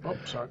quotes here.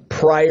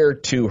 Prior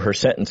to her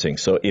sentencing.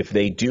 So if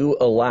they do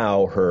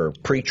allow her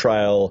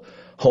pretrial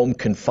home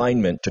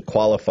confinement to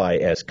qualify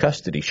as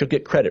custody, she'll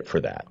get credit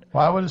for that.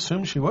 Well, I would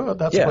assume she would.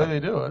 That's the way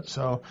they do it.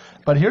 So,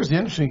 but here's the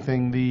interesting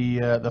thing: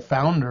 the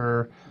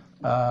founder,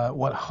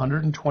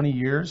 120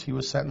 years he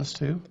was sentenced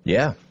to.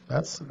 Yeah,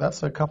 that's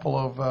a couple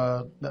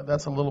of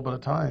that's a little bit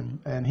of time,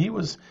 and he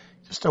was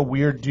just a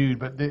weird dude.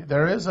 But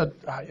there is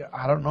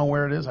I don't know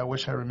where it is. I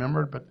wish I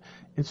remembered, but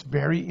it's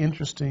very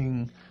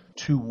interesting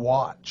to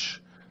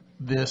watch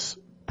this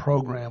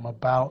program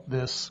about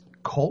this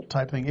cult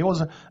type thing. It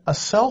was a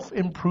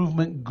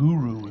self-improvement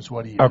guru is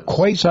what he is. A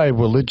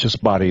quasi-religious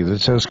body that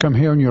says, come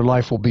here and your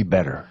life will be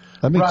better.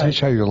 Let me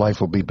teach you how your life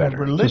will be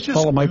better. Just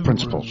follow my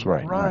principles.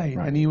 Right.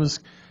 And he was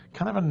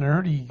kind of a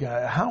nerdy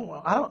guy.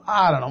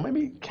 I don't know.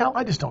 Maybe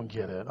I just don't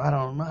get it.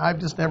 I've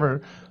just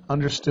never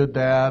understood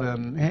that.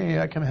 And hey,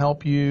 I can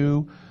help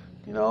you.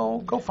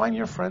 Go find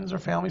your friends or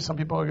family. Some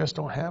people, I guess,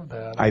 don't have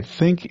that. I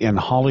think in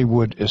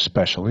Hollywood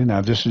especially,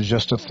 now this is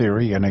just a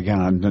theory, and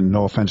again,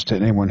 no offense to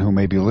anyone who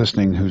may be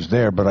listening who's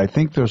there, but I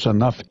think there's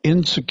enough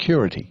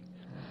insecurity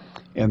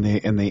in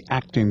the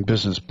acting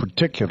business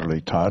particularly,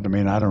 Todd. I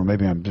mean, I don't know,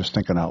 maybe I'm just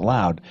thinking out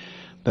loud,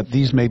 that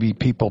these may be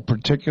people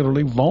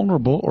particularly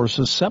vulnerable or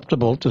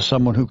susceptible to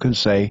someone who can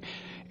say,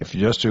 if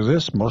you just do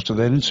this, most of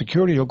that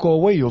insecurity will go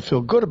away. You'll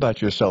feel good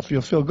about yourself.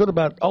 You'll feel good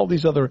about all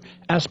these other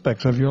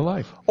aspects of your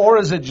life. Or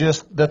is it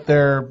just that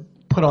they're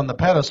put on the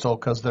pedestal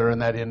because they're in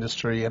that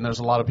industry, and there's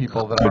a lot of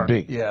people that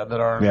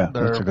aren't,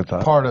 that's a good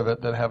thought. part of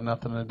it that have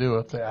nothing to do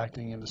with the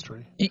acting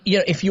industry. You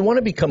know, if you want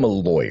to become a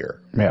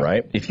lawyer,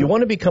 right? If you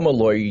want to become a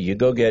lawyer, you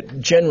go get,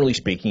 generally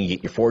speaking, you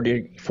get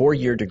your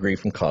four-year degree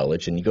from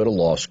college, and you go to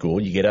law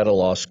school. You get out of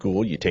law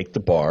school, you take the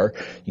bar,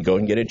 you go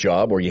and get a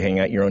job, or you hang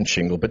out your own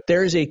shingle. But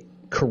there's a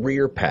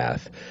career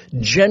path,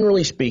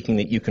 generally speaking,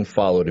 that you can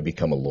follow to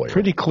become a lawyer.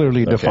 Pretty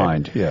clearly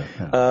defined,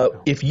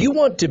 If you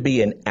want to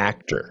be an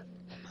actor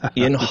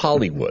in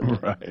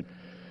Hollywood, right.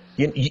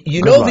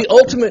 You know the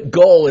ultimate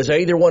goal is I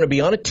either want to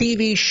be on a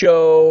TV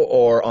show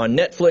or on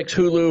Netflix,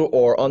 Hulu,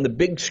 or on the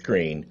big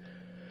screen.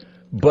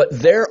 But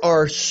there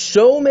are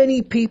so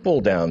many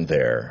people down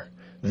there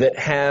that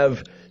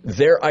have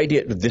their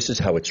idea, this is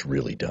how it's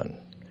really done.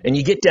 And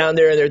you get down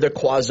there and they're the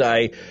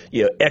quasi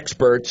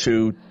experts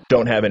who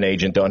don't have an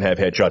agent, don't have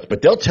headshots,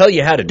 but they'll tell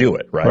you how to do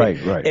it, right?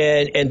 Right.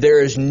 And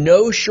there is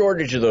no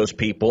shortage of those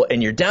people,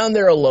 and you're down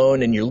there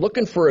alone, and you're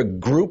looking for a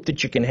group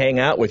that you can hang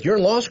out with. You're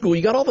in law school,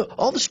 you got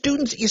all the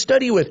students that you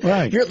study with.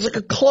 Right. It's like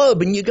a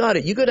club, and you got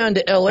it. You go down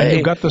to L.A. And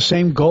you've got the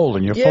same goal,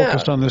 and you're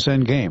focused on this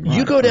end game. Right.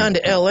 You go down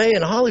to L.A.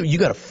 and Hollywood, you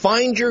got to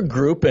find your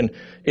group, and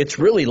it's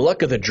really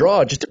luck of the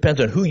draw. It just depends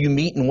on who you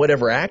meet in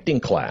whatever acting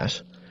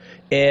class.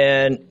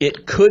 And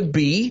it could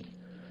be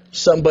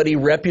somebody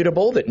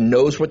reputable that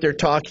knows what they're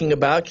talking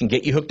about, can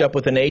get you hooked up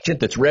with an agent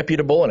that's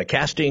reputable and a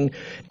casting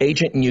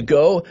agent, and you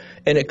go.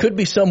 And it could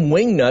be some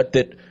wingnut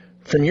that,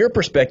 from your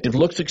perspective,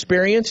 looks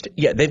experienced.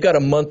 Yeah, they've got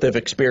a month of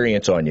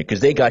experience on you because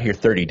they got here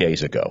 30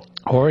 days ago.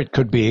 Or it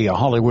could be a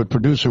Hollywood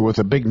producer with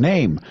a big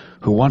name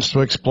who wants to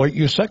exploit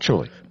you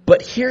sexually.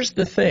 But here's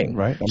the thing.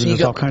 Right. So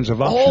there's all kinds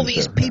of options. All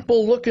these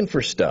people looking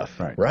for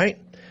stuff, right?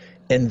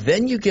 And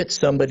then you get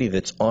somebody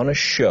that's on a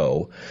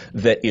show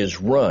that is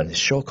run, a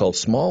show called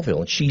Smallville,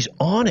 and she's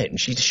on it, and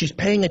she's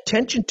paying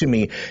attention to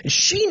me.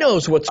 She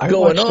knows what's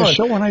going on. I watch the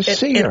show when I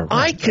see her.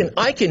 And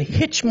I can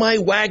hitch my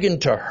wagon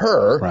to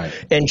her,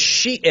 and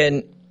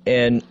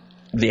and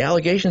the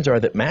allegations are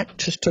that Mac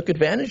just took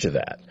advantage of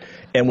that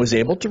and was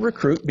able to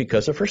recruit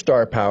because of her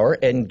star power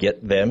and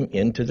get them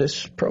into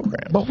this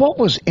program. But what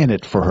was in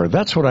it for her?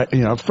 That's what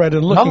Fred,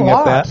 and looking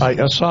at that,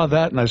 I saw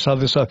that, and I saw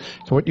this. So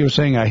what you were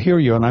saying, I hear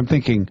you, and I'm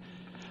thinking,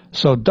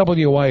 so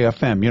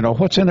WIFM,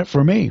 what's in it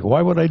for me? Why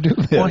would I do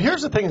this? Well,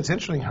 here's the thing that's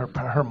interesting.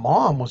 Her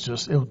mom was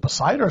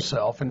beside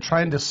herself and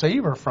trying to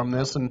save her from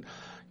this. And,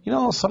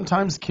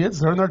 sometimes kids,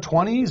 they're in their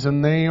 20s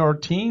and they are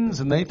teens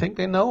and they think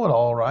they know it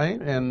all,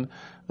 right? And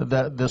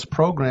that this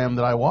program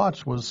that I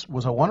watched was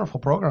a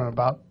wonderful program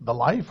about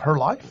her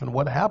life and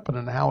what happened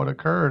and how it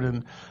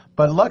occurred.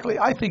 But luckily,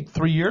 I think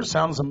 3 years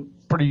sounds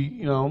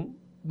pretty,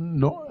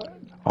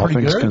 all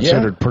things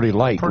considered, pretty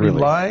light. Pretty really.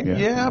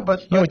 light,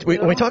 but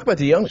when we talk about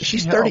the young,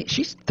 she's 30.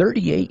 She's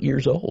 38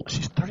 years old.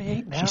 She's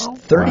 38 now. She's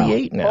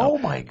 38 now. Oh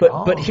my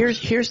God! But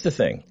here's the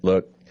thing.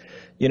 Look,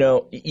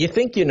 you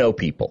think you know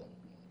people,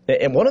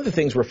 and one of the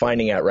things we're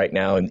finding out right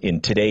now in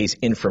today's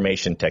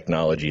information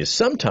technology is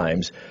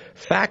sometimes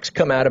facts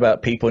come out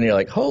about people, and you're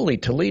like, "Holy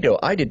Toledo!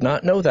 I did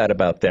not know that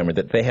about them, or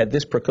that they had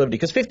this proclivity."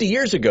 Because 50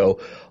 years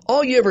ago,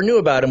 all you ever knew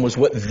about them was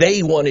what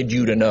they wanted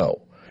you to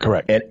know.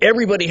 Correct. And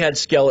everybody had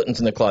skeletons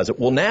in the closet.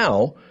 Well,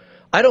 now,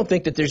 I don't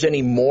think that there's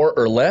any more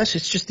or less.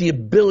 It's just the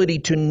ability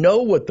to know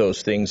what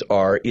those things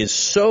are is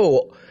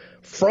so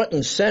front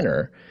and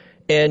center.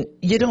 And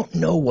you don't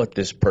know what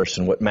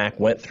Mac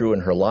went through in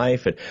her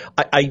life. And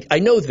I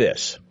know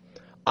this.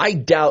 I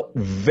doubt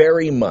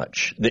very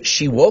much that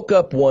she woke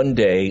up one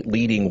day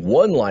leading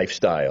one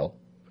lifestyle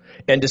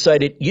and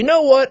decided, you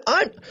know what,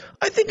 I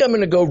think I'm going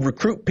to go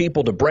recruit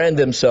people to brand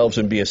themselves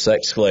and be a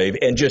sex slave,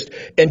 and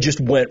just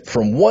went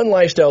from one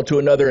lifestyle to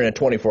another in a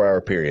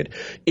 24-hour period.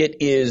 It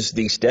is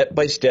the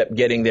step-by-step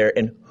getting there,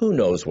 and who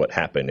knows what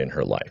happened in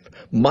her life.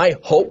 My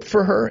hope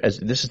for her, as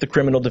this is the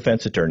criminal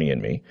defense attorney in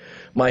me,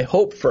 my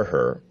hope for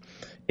her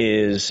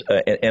is,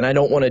 and I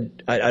don't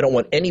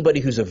want anybody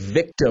who's a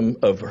victim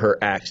of her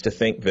acts to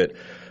think that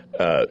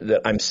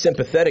I'm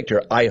sympathetic to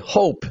her. I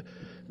hope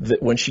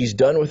that when she's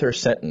done with her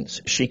sentence,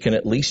 she can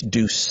at least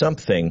do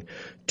something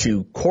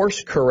to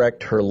course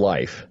correct her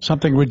life.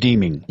 Something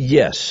redeeming.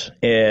 Yes.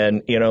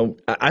 And,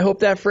 I hope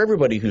that for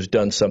everybody who's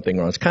done something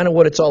wrong. It's kind of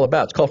what it's all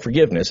about. It's called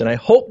forgiveness. And I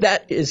hope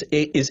that is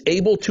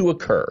able to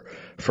occur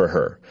for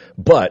her.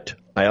 But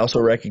I also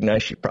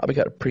recognize she probably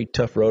got a pretty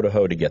tough road to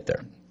hoe to get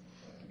there.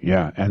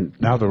 Yeah. And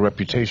now the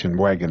reputation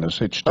wagon is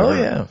hitched to her. Oh,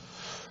 yeah.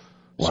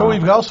 Wow. So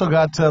we've also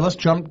got, let's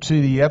jump to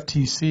the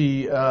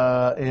FTC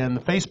and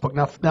Facebook.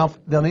 Now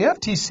the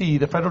FTC,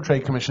 the Federal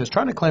Trade Commission, is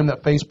trying to claim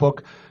that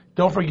Facebook,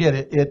 don't forget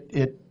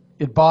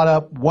it bought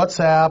up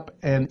WhatsApp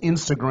and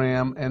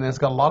Instagram, and it's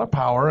got a lot of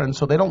power, and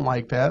so they don't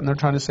like that, and they're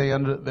trying to say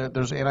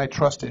there's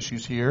antitrust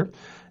issues here.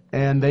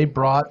 And they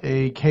brought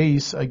a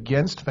case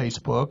against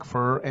Facebook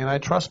for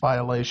antitrust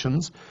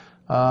violations.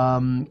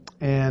 And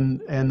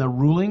the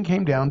ruling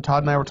came down.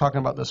 Todd and I were talking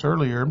about this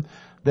earlier.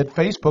 that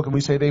Facebook, and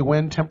we say they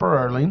win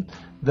temporarily,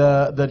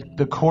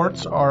 the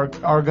courts are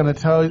going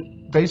to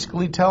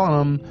basically telling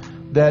them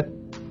that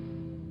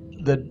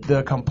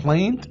the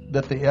complaint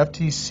that the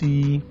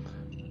FTC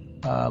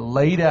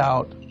laid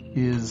out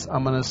is,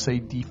 I'm going to say,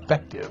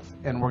 defective,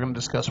 and we're going to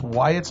discuss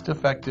why it's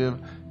defective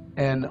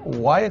and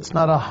why it's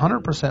not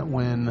 100%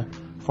 win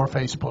for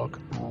Facebook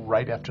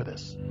right after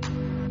this.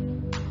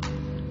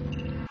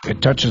 It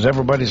touches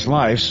everybody's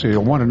lives, so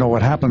you'll want to know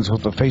what happens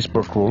with the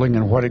Facebook ruling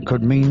and what it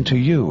could mean to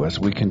you as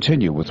we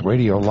continue with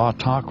Radio Law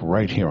Talk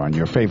right here on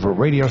your favorite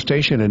radio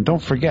station. And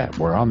don't forget,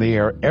 we're on the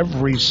air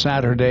every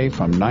Saturday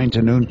from 9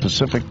 to noon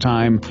Pacific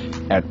time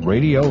at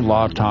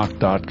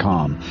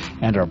radiolawtalk.com.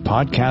 And our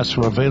podcasts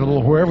are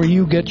available wherever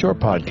you get your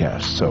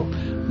podcasts. So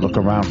look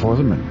around for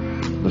them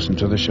and listen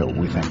to the show.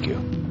 We thank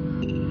you.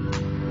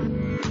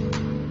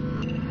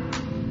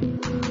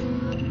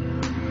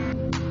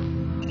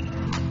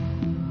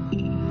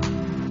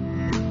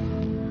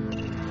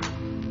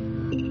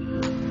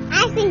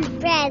 I think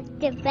Brad's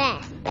the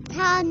best.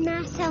 Todd,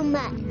 not so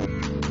much.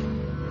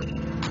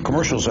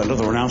 Commercials and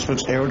other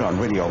announcements aired on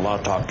Radio Law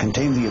Talk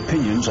contain the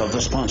opinions of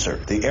the sponsor.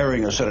 The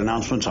airing of said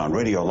announcements on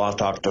Radio Law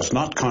Talk does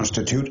not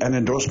constitute an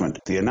endorsement.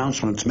 The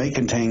announcements may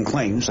contain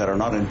claims that are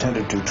not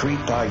intended to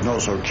treat,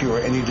 diagnose, or cure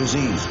any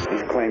disease.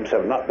 These claims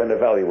have not been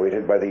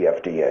evaluated by the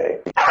FDA.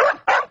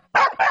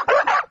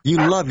 You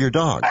love your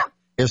dog.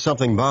 Is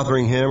something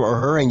bothering him or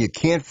her and you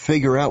can't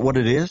figure out what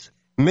it is?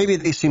 Maybe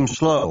they seem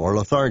slow or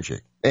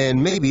lethargic,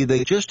 and maybe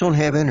they just don't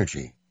have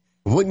energy.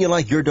 Wouldn't you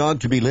like your dog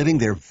to be living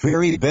their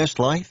very best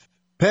life?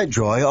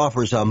 PetJoy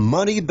offers a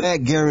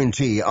money-back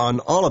guarantee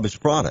on all of its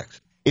products.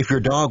 If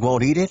your dog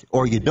won't eat it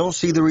or you don't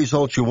see the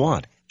results you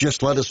want,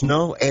 just let us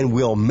know and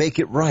we'll make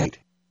it right.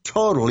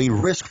 Totally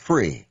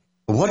risk-free.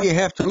 What do you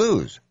have to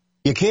lose?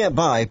 You can't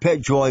buy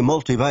PetJoy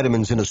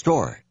multivitamins in a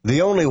store.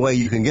 The only way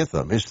you can get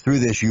them is through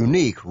this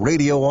unique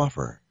radio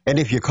offer. And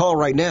if you call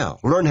right now,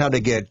 learn how to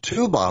get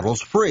 2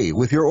 bottles free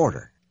with your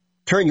order.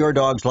 Turn your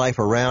dog's life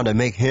around and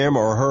make him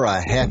or her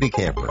a happy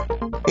camper.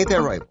 Ain't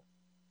that right?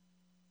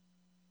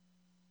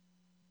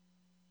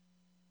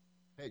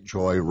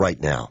 PetJoy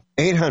right now.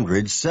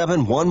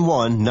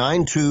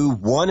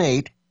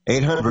 800-711-9218.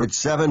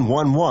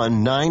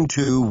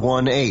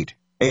 800-711-9218.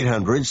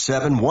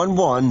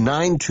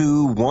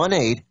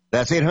 800-711-9218.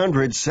 That's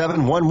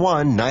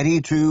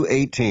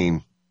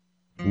 800-711-9218.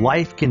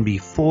 Life can be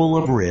full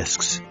of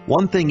risks.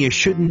 One thing you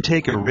shouldn't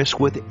take a risk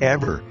with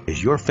ever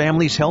is your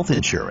family's health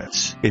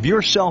insurance. If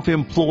you're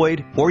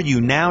self-employed or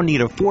you now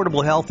need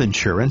affordable health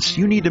insurance,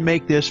 you need to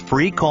make this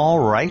free call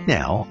right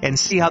now and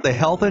see how the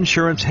Health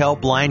Insurance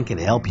Helpline can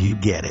help you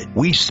get it.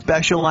 We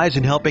specialize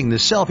in helping the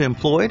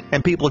self-employed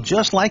and people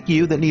just like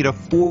you that need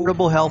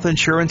affordable health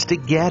insurance to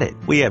get it.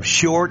 We have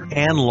short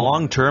and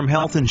long-term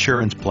health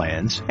insurance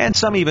plans, and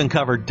some even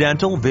cover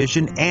dental,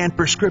 vision, and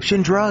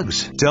prescription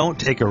drugs. Don't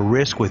take a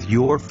risk with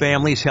your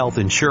family's health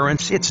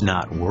insurance. It's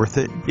not worth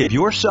it. If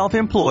you're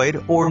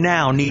self-employed or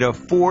now need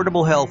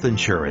affordable health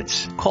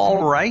insurance,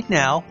 call right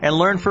now and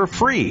learn for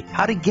free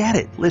how to get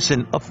it.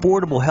 Listen,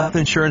 affordable health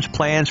insurance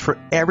plans for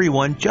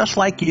everyone just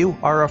like you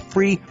are a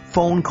free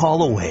phone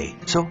call away.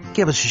 So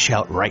give us a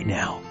shout right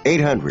now.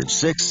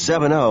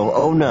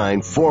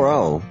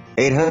 800-670-0940.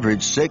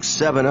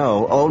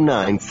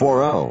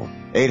 800-670-0940.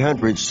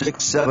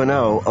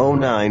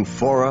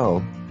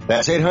 800-670-0940.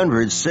 That's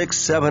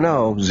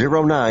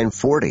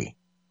 800-670-0940.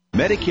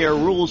 Medicare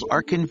rules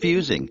are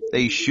confusing.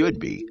 They should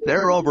be.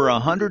 There are over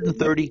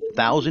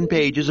 130,000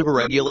 pages of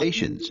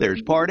regulations.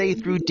 There's Part A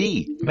through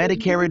D,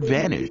 Medicare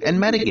Advantage, and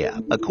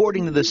Medigap.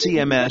 According to the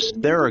CMS,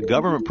 there are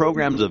government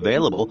programs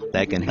available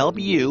that can help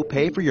you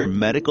pay for your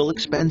medical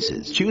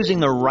expenses. Choosing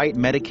the right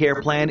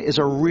Medicare plan is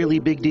a really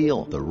big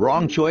deal. The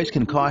wrong choice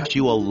can cost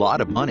you a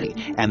lot of money,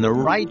 and the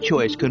right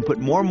choice can put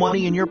more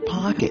money in your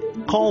pocket.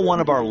 Call one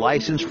of our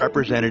licensed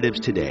representatives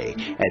today.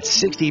 At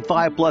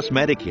 65 Plus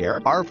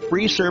Medicare, our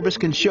free service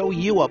can show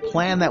you a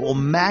plan that will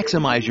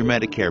maximize your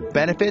Medicare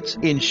benefits,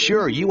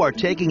 ensure you are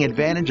taking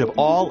advantage of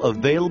all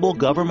available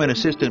government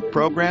assistance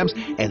programs,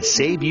 and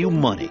save you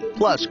money.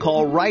 Plus,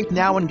 call right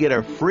now and get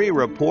a free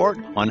report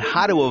on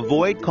how to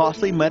avoid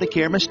costly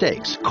Medicare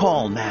mistakes.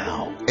 Call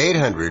now.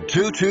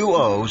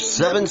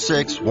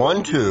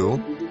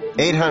 800-220-7612.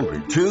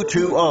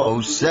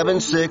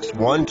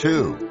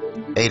 800-220-7612.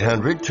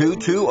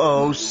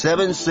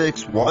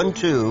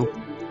 800-220-7612.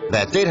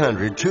 That's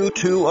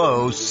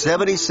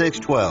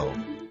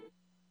 800-220-7612.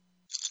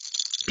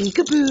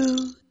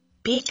 Peekaboo.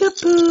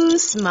 Peekaboo.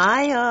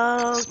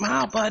 Smile.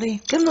 Smile, buddy.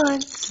 Come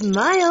on,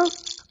 smile.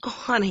 Oh,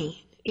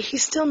 honey,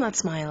 he's still not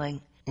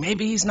smiling.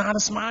 Maybe he's not a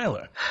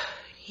smiler.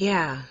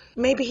 Yeah,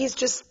 maybe he's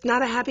just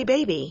not a happy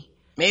baby.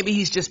 Maybe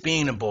he's just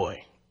being a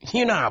boy.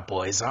 You know how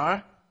boys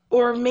are.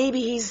 Or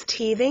maybe he's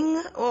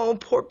teething. Oh,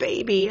 poor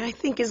baby. I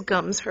think his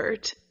gums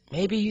hurt.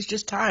 Maybe he's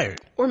just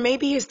tired. Or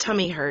maybe his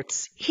tummy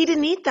hurts. He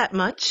didn't eat that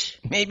much.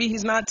 Maybe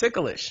he's not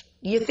ticklish.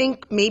 You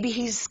think maybe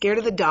he's scared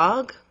of the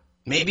dog?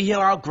 Maybe he'll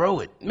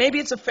outgrow it. Maybe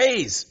it's a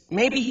phase.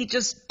 Maybe he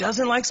just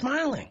doesn't like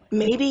smiling.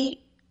 Maybe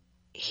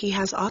he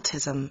has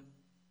autism,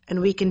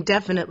 and we can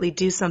definitely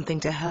do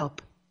something to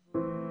help.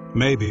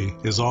 Maybe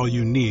is all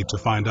you need to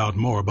find out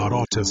more about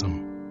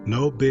autism.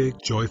 No big,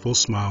 joyful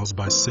smiles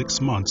by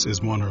 6 months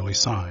is one early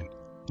sign.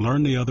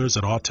 Learn the others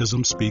at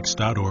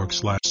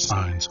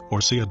autismspeaks.org/signs or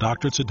see a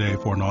doctor today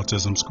for an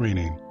autism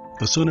screening.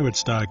 The sooner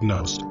it's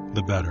diagnosed,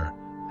 the better.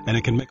 And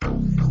it can make...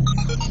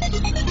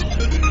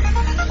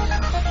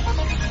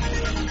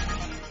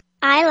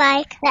 I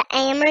like the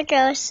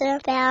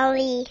Amargosa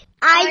Valley.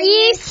 Are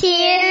you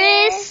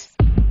serious?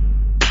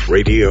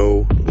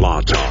 Radio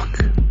Law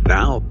Talk.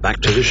 Now,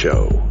 back to the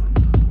show.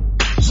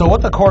 So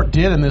what the court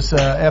did in this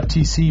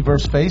FTC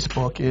versus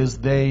Facebook is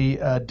they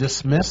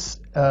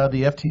dismissed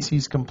the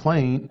FTC's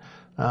complaint.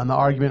 And the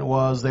argument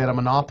was they had a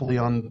monopoly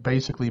on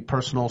basically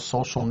personal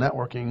social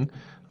networking.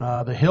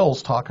 The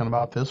Hill's talking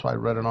about this. I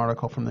read an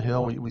article from the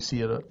Hill. We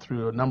see it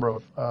through a number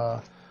of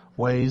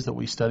ways that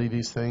we study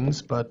these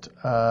things. But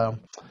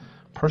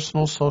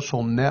personal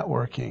social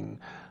networking.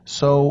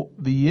 So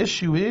the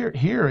issue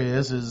here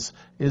is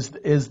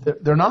that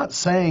they're not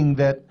saying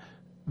that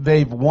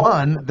they've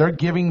won. They're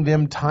giving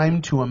them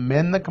time to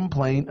amend the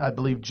complaint. I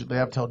believe they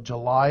have till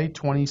July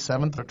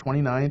 27th or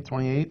 29th,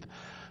 28th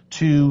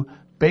to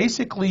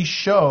basically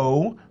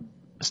show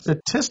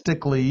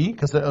statistically,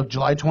 because of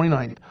July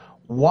 29th,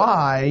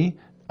 why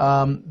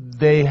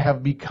they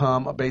have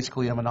become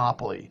basically a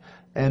monopoly.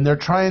 And they're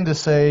trying to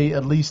say,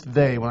 at least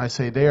when I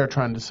say they are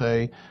trying to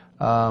say,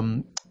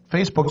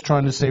 Facebook's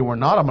trying to say we're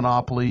not a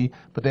monopoly,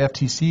 but the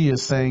FTC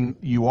is saying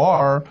you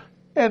are.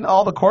 And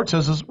all the court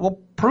says is, well,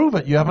 prove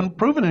it. You haven't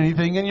proven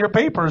anything in your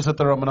papers that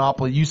they're a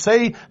monopoly. You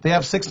say they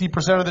have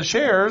 60% of the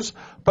shares,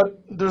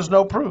 but there's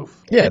no proof.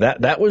 Yeah,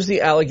 that was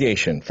the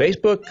allegation.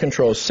 Facebook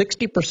controls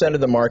 60%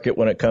 of the market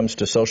when it comes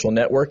to social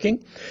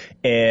networking.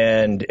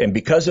 And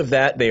because of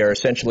that, they are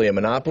essentially a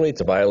monopoly.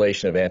 It's a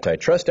violation of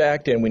Antitrust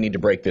Act, and we need to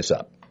break this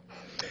up.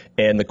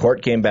 And the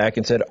court came back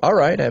and said, all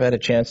right, I've had a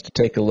chance to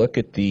take a look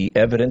at the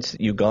evidence that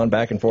you've gone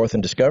back and forth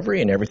in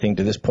discovery and everything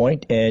to this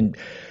point, and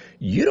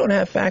you don't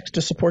have facts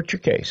to support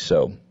your case.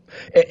 So,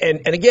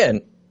 and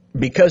again,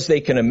 because they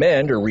can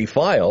amend or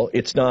refile,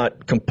 it's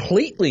not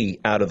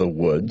completely out of the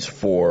woods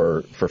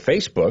for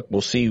Facebook.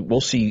 We'll see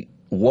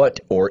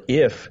what or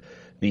if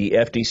the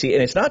FTC,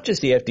 and it's not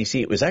just the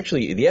FTC, it was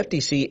actually the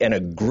FTC and a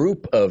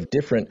group of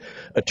different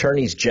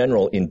attorneys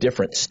general in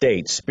different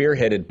states,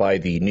 spearheaded by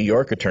the New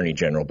York Attorney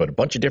General, but a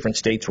bunch of different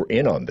states were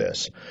in on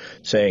this,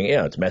 saying,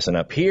 yeah, it's messing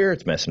up here,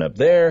 it's messing up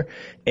there,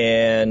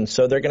 and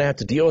so they're going to have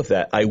to deal with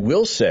that. I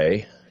will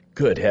say,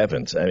 good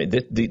heavens, I mean,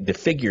 the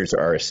figures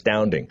are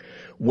astounding.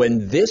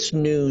 When this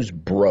news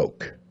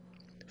broke,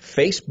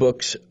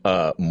 Facebook's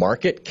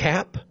market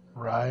cap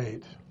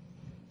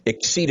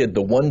exceeded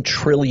the $1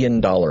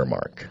 trillion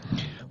mark.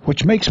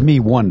 Which makes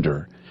me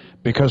wonder,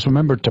 because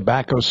remember,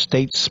 tobacco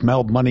states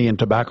smell money in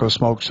tobacco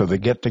smoke, so they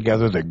get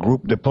together, they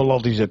pull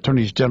all these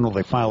attorneys general,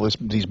 they file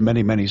these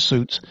many, many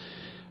suits.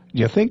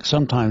 Do you think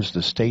sometimes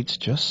the states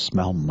just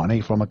smell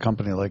money from a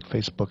company like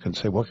Facebook and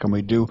say, what can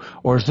we do?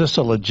 Or is this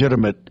a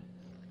legitimate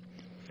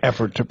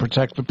effort to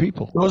protect the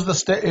people? It was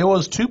it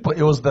was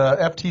the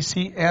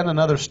FTC and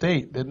another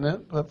state, didn't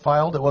it, that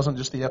filed? It wasn't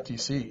just the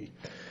FTC.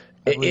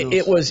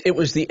 It was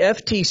the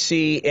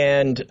FTC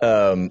and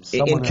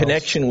in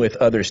connection with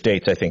other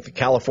states. I think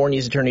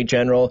California's Attorney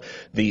General,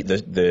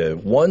 the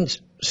one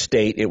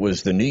state, it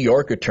was the New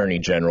York Attorney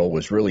General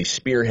was really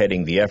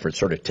spearheading the effort,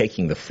 sort of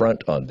taking the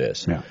front on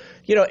this. Yeah.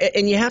 You know,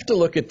 and you have to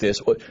look at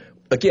this.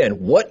 Again,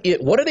 what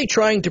are they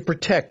trying to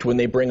protect when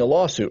they bring a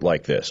lawsuit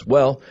like this?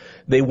 Well,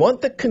 they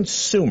want the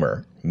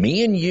consumer,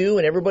 me and you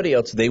and everybody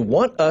else, they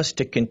want us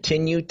to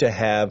continue to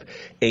have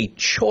a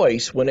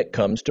choice when it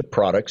comes to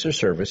products or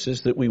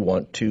services that we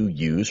want to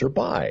use or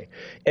buy.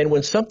 And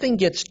when something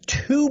gets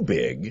too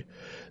big,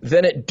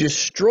 then it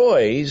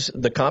destroys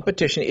the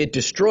competition. It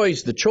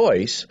destroys the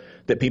choice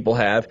that people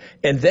have.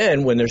 And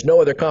then when there's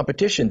no other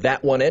competition,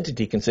 that one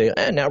entity can say,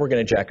 now we're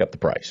going to jack up the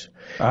price.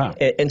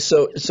 And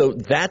so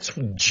that's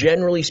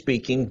generally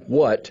speaking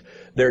what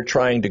they're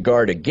trying to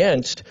guard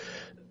against.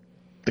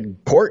 The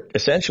court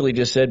essentially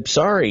just said,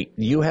 sorry,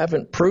 you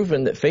haven't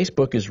proven that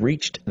Facebook has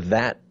reached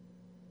that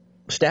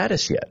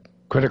status yet.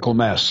 Critical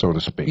mass, so to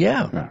speak.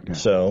 Yeah.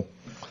 So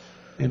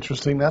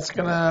interesting.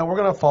 We're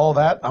gonna follow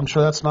that. I'm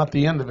sure that's not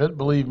the end of it.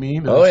 Believe me.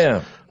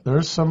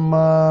 There's some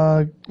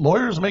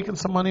lawyers making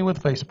some money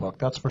with Facebook.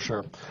 That's for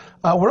sure.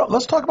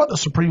 Let's talk about the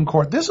Supreme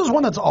Court. This is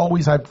one that's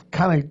always I've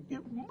kind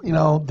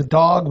of the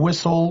dog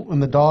whistle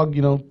and the dog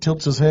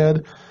tilts his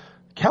head.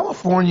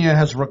 California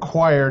has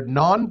required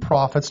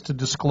nonprofits to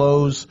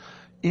disclose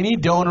any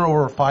donor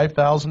over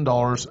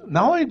 $5,000.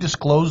 Not only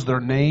disclose their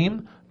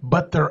name,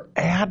 but their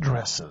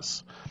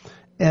addresses,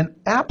 and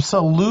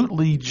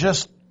absolutely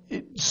just.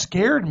 It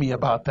scared me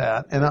about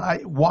that.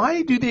 And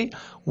why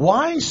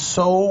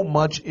so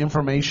much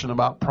information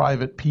about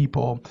private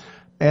people?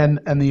 And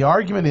the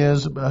argument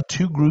is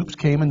two groups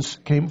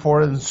came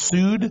forward and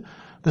sued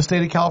the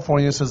state of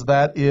California, says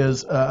that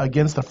is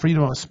against the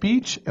freedom of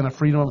speech and a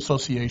freedom of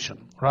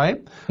association,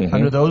 right? Mm-hmm.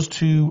 Under those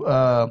two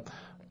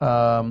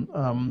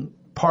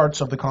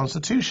parts of the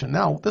Constitution.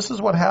 Now, this is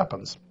what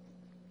happens.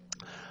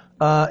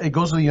 it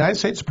goes to the United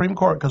States Supreme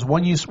Court, because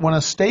when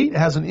a state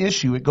has an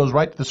issue, it goes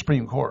right to the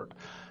Supreme Court.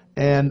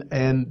 And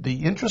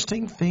the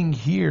interesting thing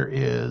here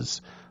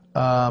is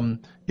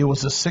it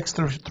was a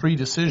 6-3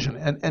 decision.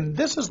 And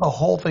this is the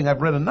whole thing.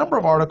 I've read a number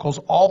of articles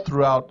all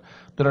throughout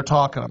that are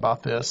talking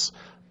about this,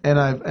 and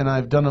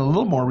I've done a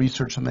little more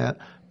research on that.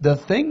 The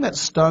thing that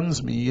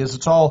stuns me is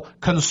it's all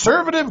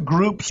conservative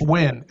groups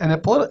win,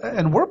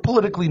 and we're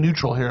politically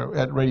neutral here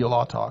at Radio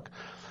Law Talk.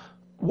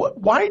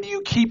 Why do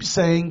you keep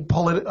saying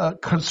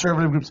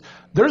conservative groups?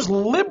 There's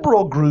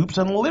liberal groups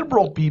and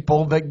liberal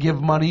people that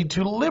give money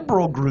to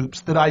liberal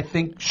groups that I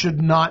think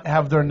should not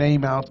have their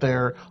name out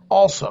there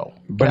also.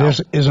 But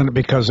isn't it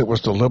because it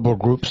was the liberal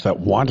groups that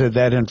wanted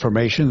that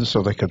information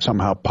so they could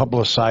somehow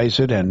publicize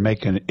it and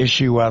make an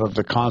issue out of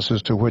the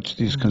causes to which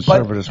these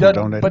conservatives were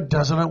donating? But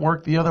doesn't it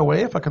work the other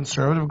way? If a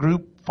conservative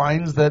group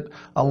finds that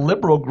a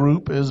liberal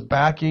group is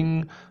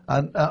backing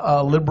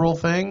a liberal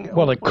thing?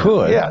 Well, it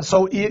could. Yeah,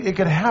 so it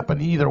could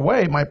happen either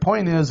way. My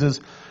point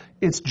is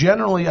it's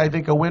generally, I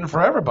think, a win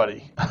for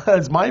everybody.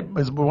 is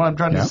what I'm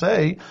trying to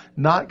say.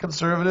 Not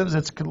conservatives,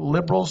 it's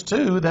liberals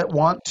too that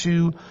want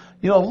to,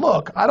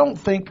 look, I don't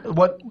think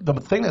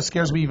the thing that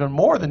scares me even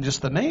more than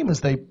just the name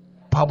is they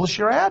publish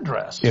your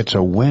address. It's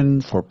a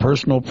win for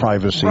personal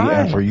privacy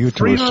and for you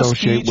to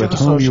associate with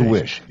whom you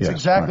wish. That's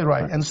exactly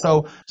right. And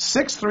so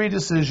 6-3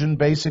 decision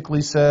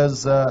basically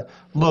says,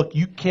 look,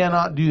 you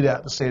cannot do that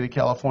in the state of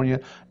California.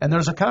 And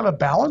there's a kind of a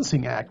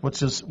balancing act,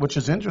 which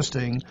is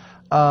interesting.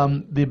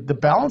 The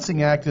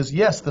balancing act is,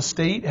 yes, the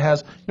state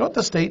has, what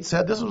the state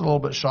said? This was a little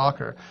bit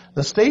shocker.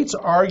 The state's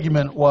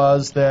argument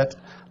was that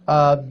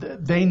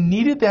they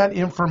needed that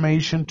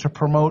information to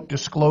promote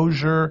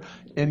disclosure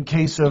in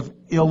case of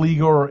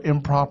illegal or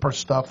improper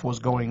stuff was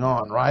going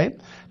on, right?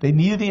 They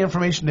needed the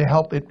information to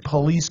help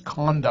police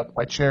conduct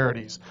by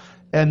charities.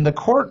 And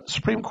the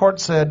Supreme Court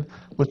said,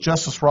 with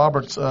Justice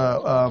Roberts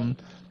writing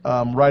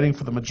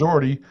for the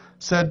majority,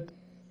 said,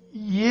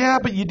 yeah,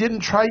 but you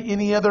didn't try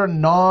any other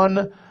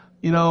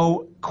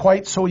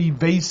quite so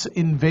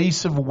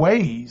invasive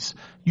ways.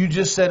 You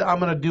just said, I'm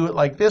going to do it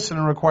like this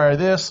and require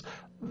this.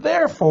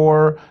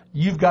 Therefore,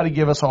 you've got to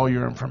give us all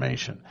your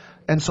information.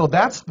 And so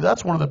that's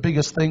one of the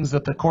biggest things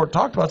that the court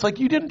talked about. It's like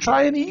you didn't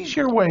try an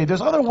easier way.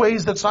 There's other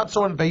ways that's not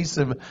so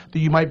invasive that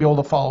you might be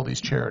able to follow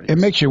these charities. It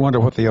makes you wonder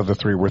what the other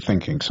three were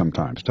thinking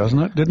sometimes, doesn't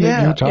it? Didn't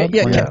it, you, Todd?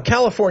 Yeah.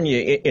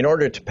 California, in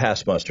order to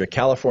pass muster,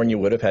 California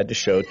would have had to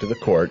show to the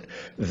court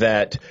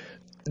that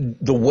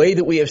the way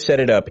that we have set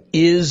it up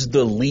is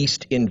the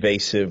least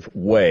invasive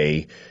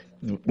way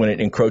when it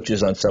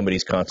encroaches on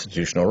somebody's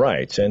constitutional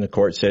rights. And the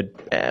court said,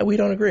 we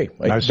don't agree.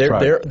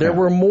 There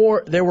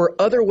were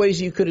other ways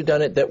you could have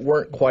done it that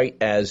weren't quite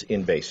as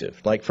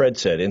invasive, like Fred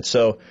said. And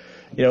so,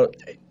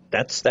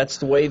 that's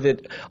the way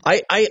that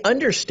I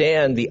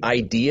understand the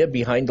idea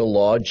behind the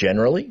law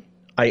generally.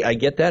 I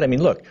get that. I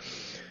mean, look,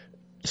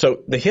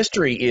 so the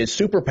history is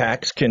super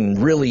PACs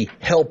can really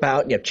help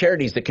out. You have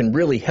charities that can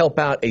really help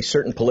out a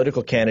certain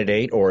political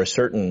candidate or a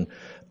certain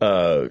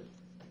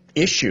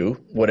issue,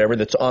 whatever,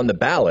 that's on the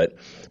ballot.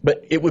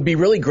 But it would be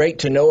really great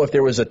to know if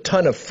there was a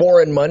ton of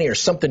foreign money or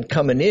something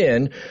coming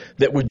in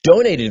that was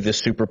donated to this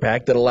super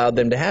PAC that allowed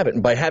them to have it.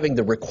 And by having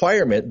the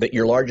requirement that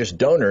your largest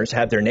donors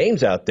have their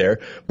names out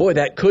there, boy,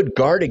 that could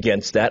guard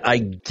against that. I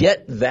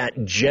get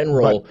that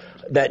general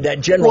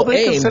that general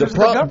aim.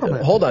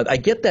 Hold on. I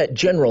get that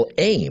general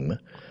aim.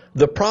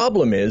 The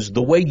problem is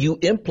the way you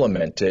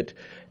implement it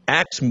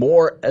acts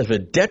more as a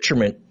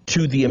detriment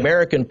to the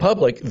American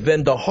public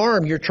than the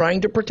harm you're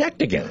trying to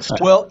protect against.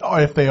 Well,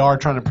 if they are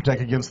trying to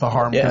protect against the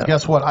harm, because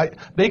guess what?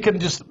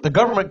 The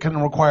government can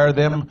require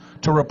them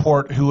to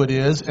report who it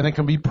is, and it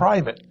can be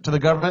private to the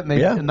government, and they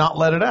can not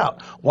let it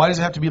out. Why does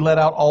it have to be let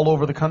out all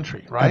over the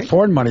country, right? And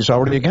foreign money is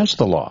already against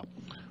the law.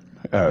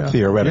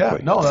 Theoretically.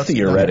 Yeah, no, that's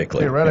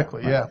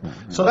theoretically, yeah.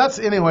 So that's,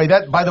 anyway,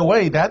 by the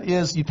way, that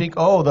is, you think,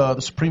 the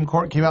Supreme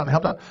Court came out and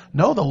helped out.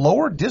 No, the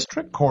lower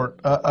district court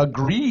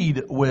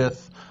agreed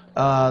with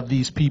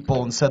these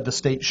people and said the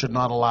state should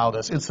not allow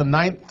this. It's the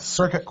Ninth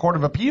Circuit Court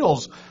of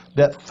Appeals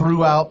that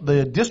threw out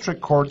the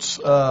district court's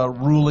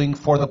ruling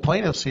for the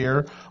plaintiffs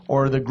here,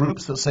 or the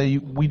groups that say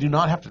we do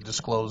not have to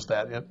disclose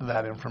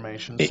that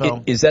information.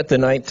 So, is that the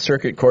Ninth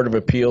Circuit Court of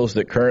Appeals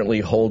that currently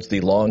holds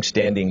the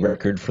long-standing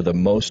record for the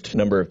most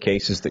number of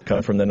cases that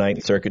come from the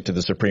Ninth Circuit to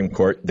the Supreme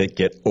Court that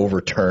get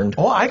overturned?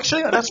 Oh,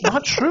 actually, that's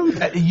not true.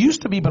 It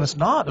used to be, but it's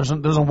not.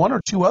 There's a one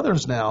or two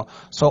others now.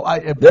 So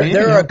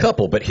there are a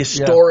couple, but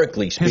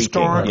historically speaking,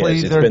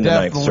 yes, they're been the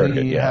Ninth Circuit.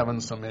 Definitely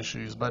having some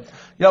issues. But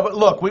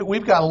look,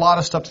 we've got a lot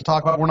of stuff to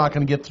talk about. We're not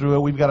going to get through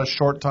it. We've got a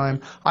short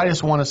time. I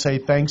just want to say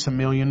thanks a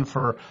million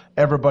for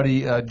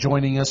everybody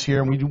joining us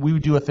here. We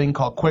do a thing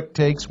called Quick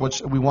Takes,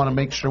 which we want to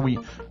make sure we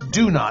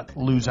do not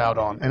lose out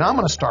on. And I'm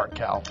going to start,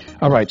 Cal.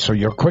 All right, so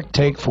your quick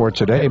take for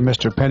today,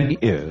 Mr. Penny,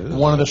 is?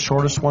 One of the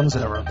shortest ones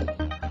ever.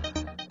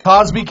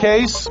 Cosby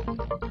case,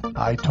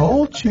 I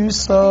told you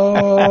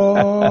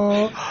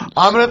so.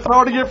 I'm going to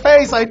throw it in your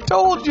face. I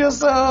told you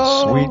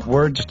so. Sweet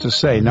words to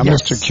say. Now,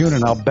 Yes. Mr.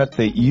 Cunin, I'll bet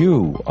that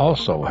you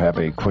also have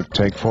a quick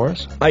take for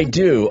us. I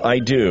do.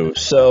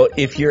 So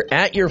if you're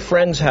at your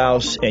friend's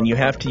house and you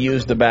have to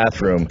use the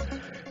bathroom,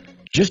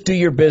 just do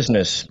your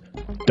business.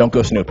 Don't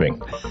go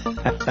snooping.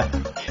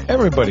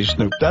 Everybody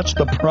snoop. That's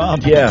the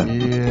problem.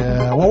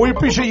 Yeah. Well, we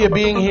appreciate you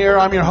being here.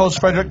 I'm your host,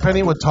 Frederick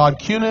Penny, with Todd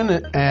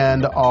Cunin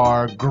and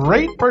our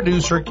great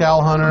producer,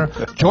 Cal Hunter.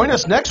 Join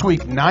us next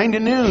week, 9 to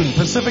noon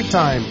Pacific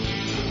time.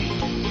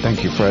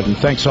 Thank you, Fred, and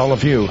thanks all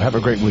of you. Have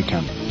a great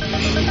weekend.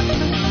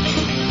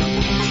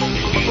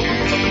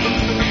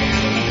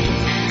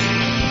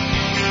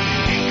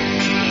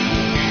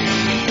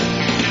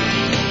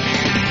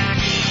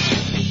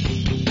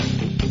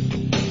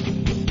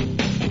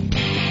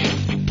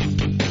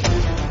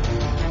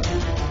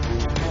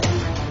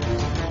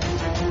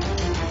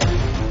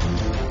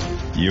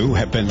 You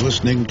have been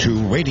listening to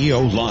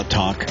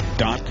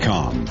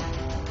RadioLawTalk.com,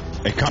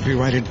 a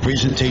copyrighted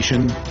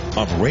presentation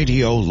of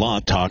Radio Law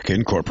Talk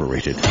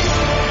Incorporated.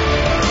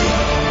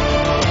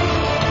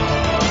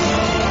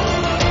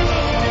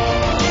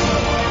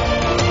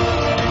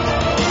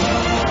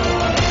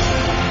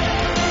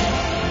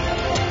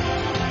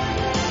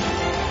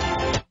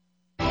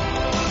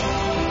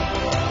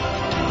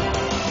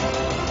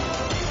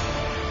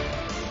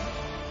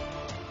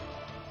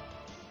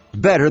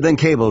 Better than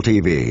cable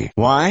TV.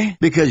 Why?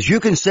 Because you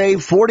can save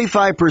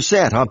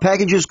 45% on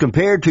packages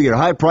compared to your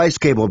high-priced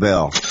cable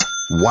bill.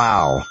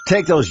 Wow.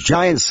 Take those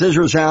giant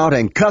scissors out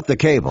and cut the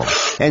cable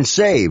and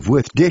save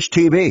with Dish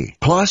TV.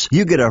 Plus,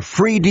 you get a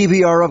free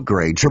DVR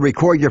upgrade to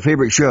record your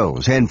favorite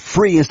shows and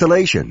free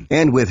installation.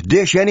 And with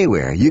Dish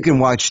Anywhere, you can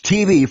watch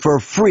TV for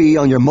free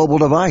on your mobile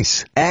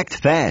device. Act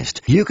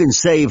fast. You can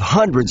save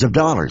hundreds of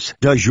dollars.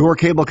 Does your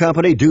cable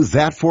company do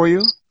that for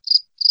you?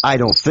 I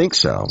don't think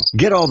so.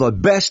 Get all the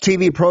best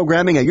TV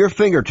programming at your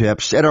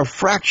fingertips at a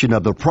fraction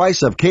of the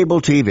price of cable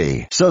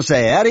TV. So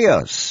say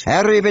adios,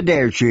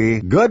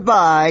 arrivederci,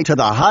 goodbye to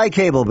the high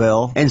cable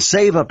bill and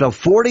save up to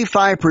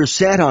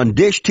 45% on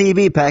Dish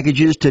TV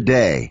packages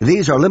today.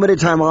 These are limited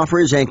time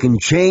offers and can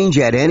change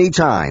at any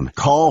time.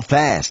 Call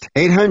fast.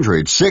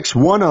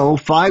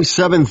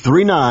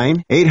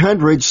 800-610-5739.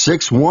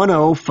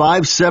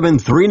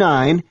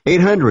 800-610-5739.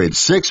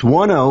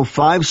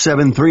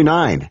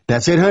 800-610-5739.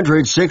 That's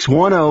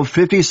 800-610-5739.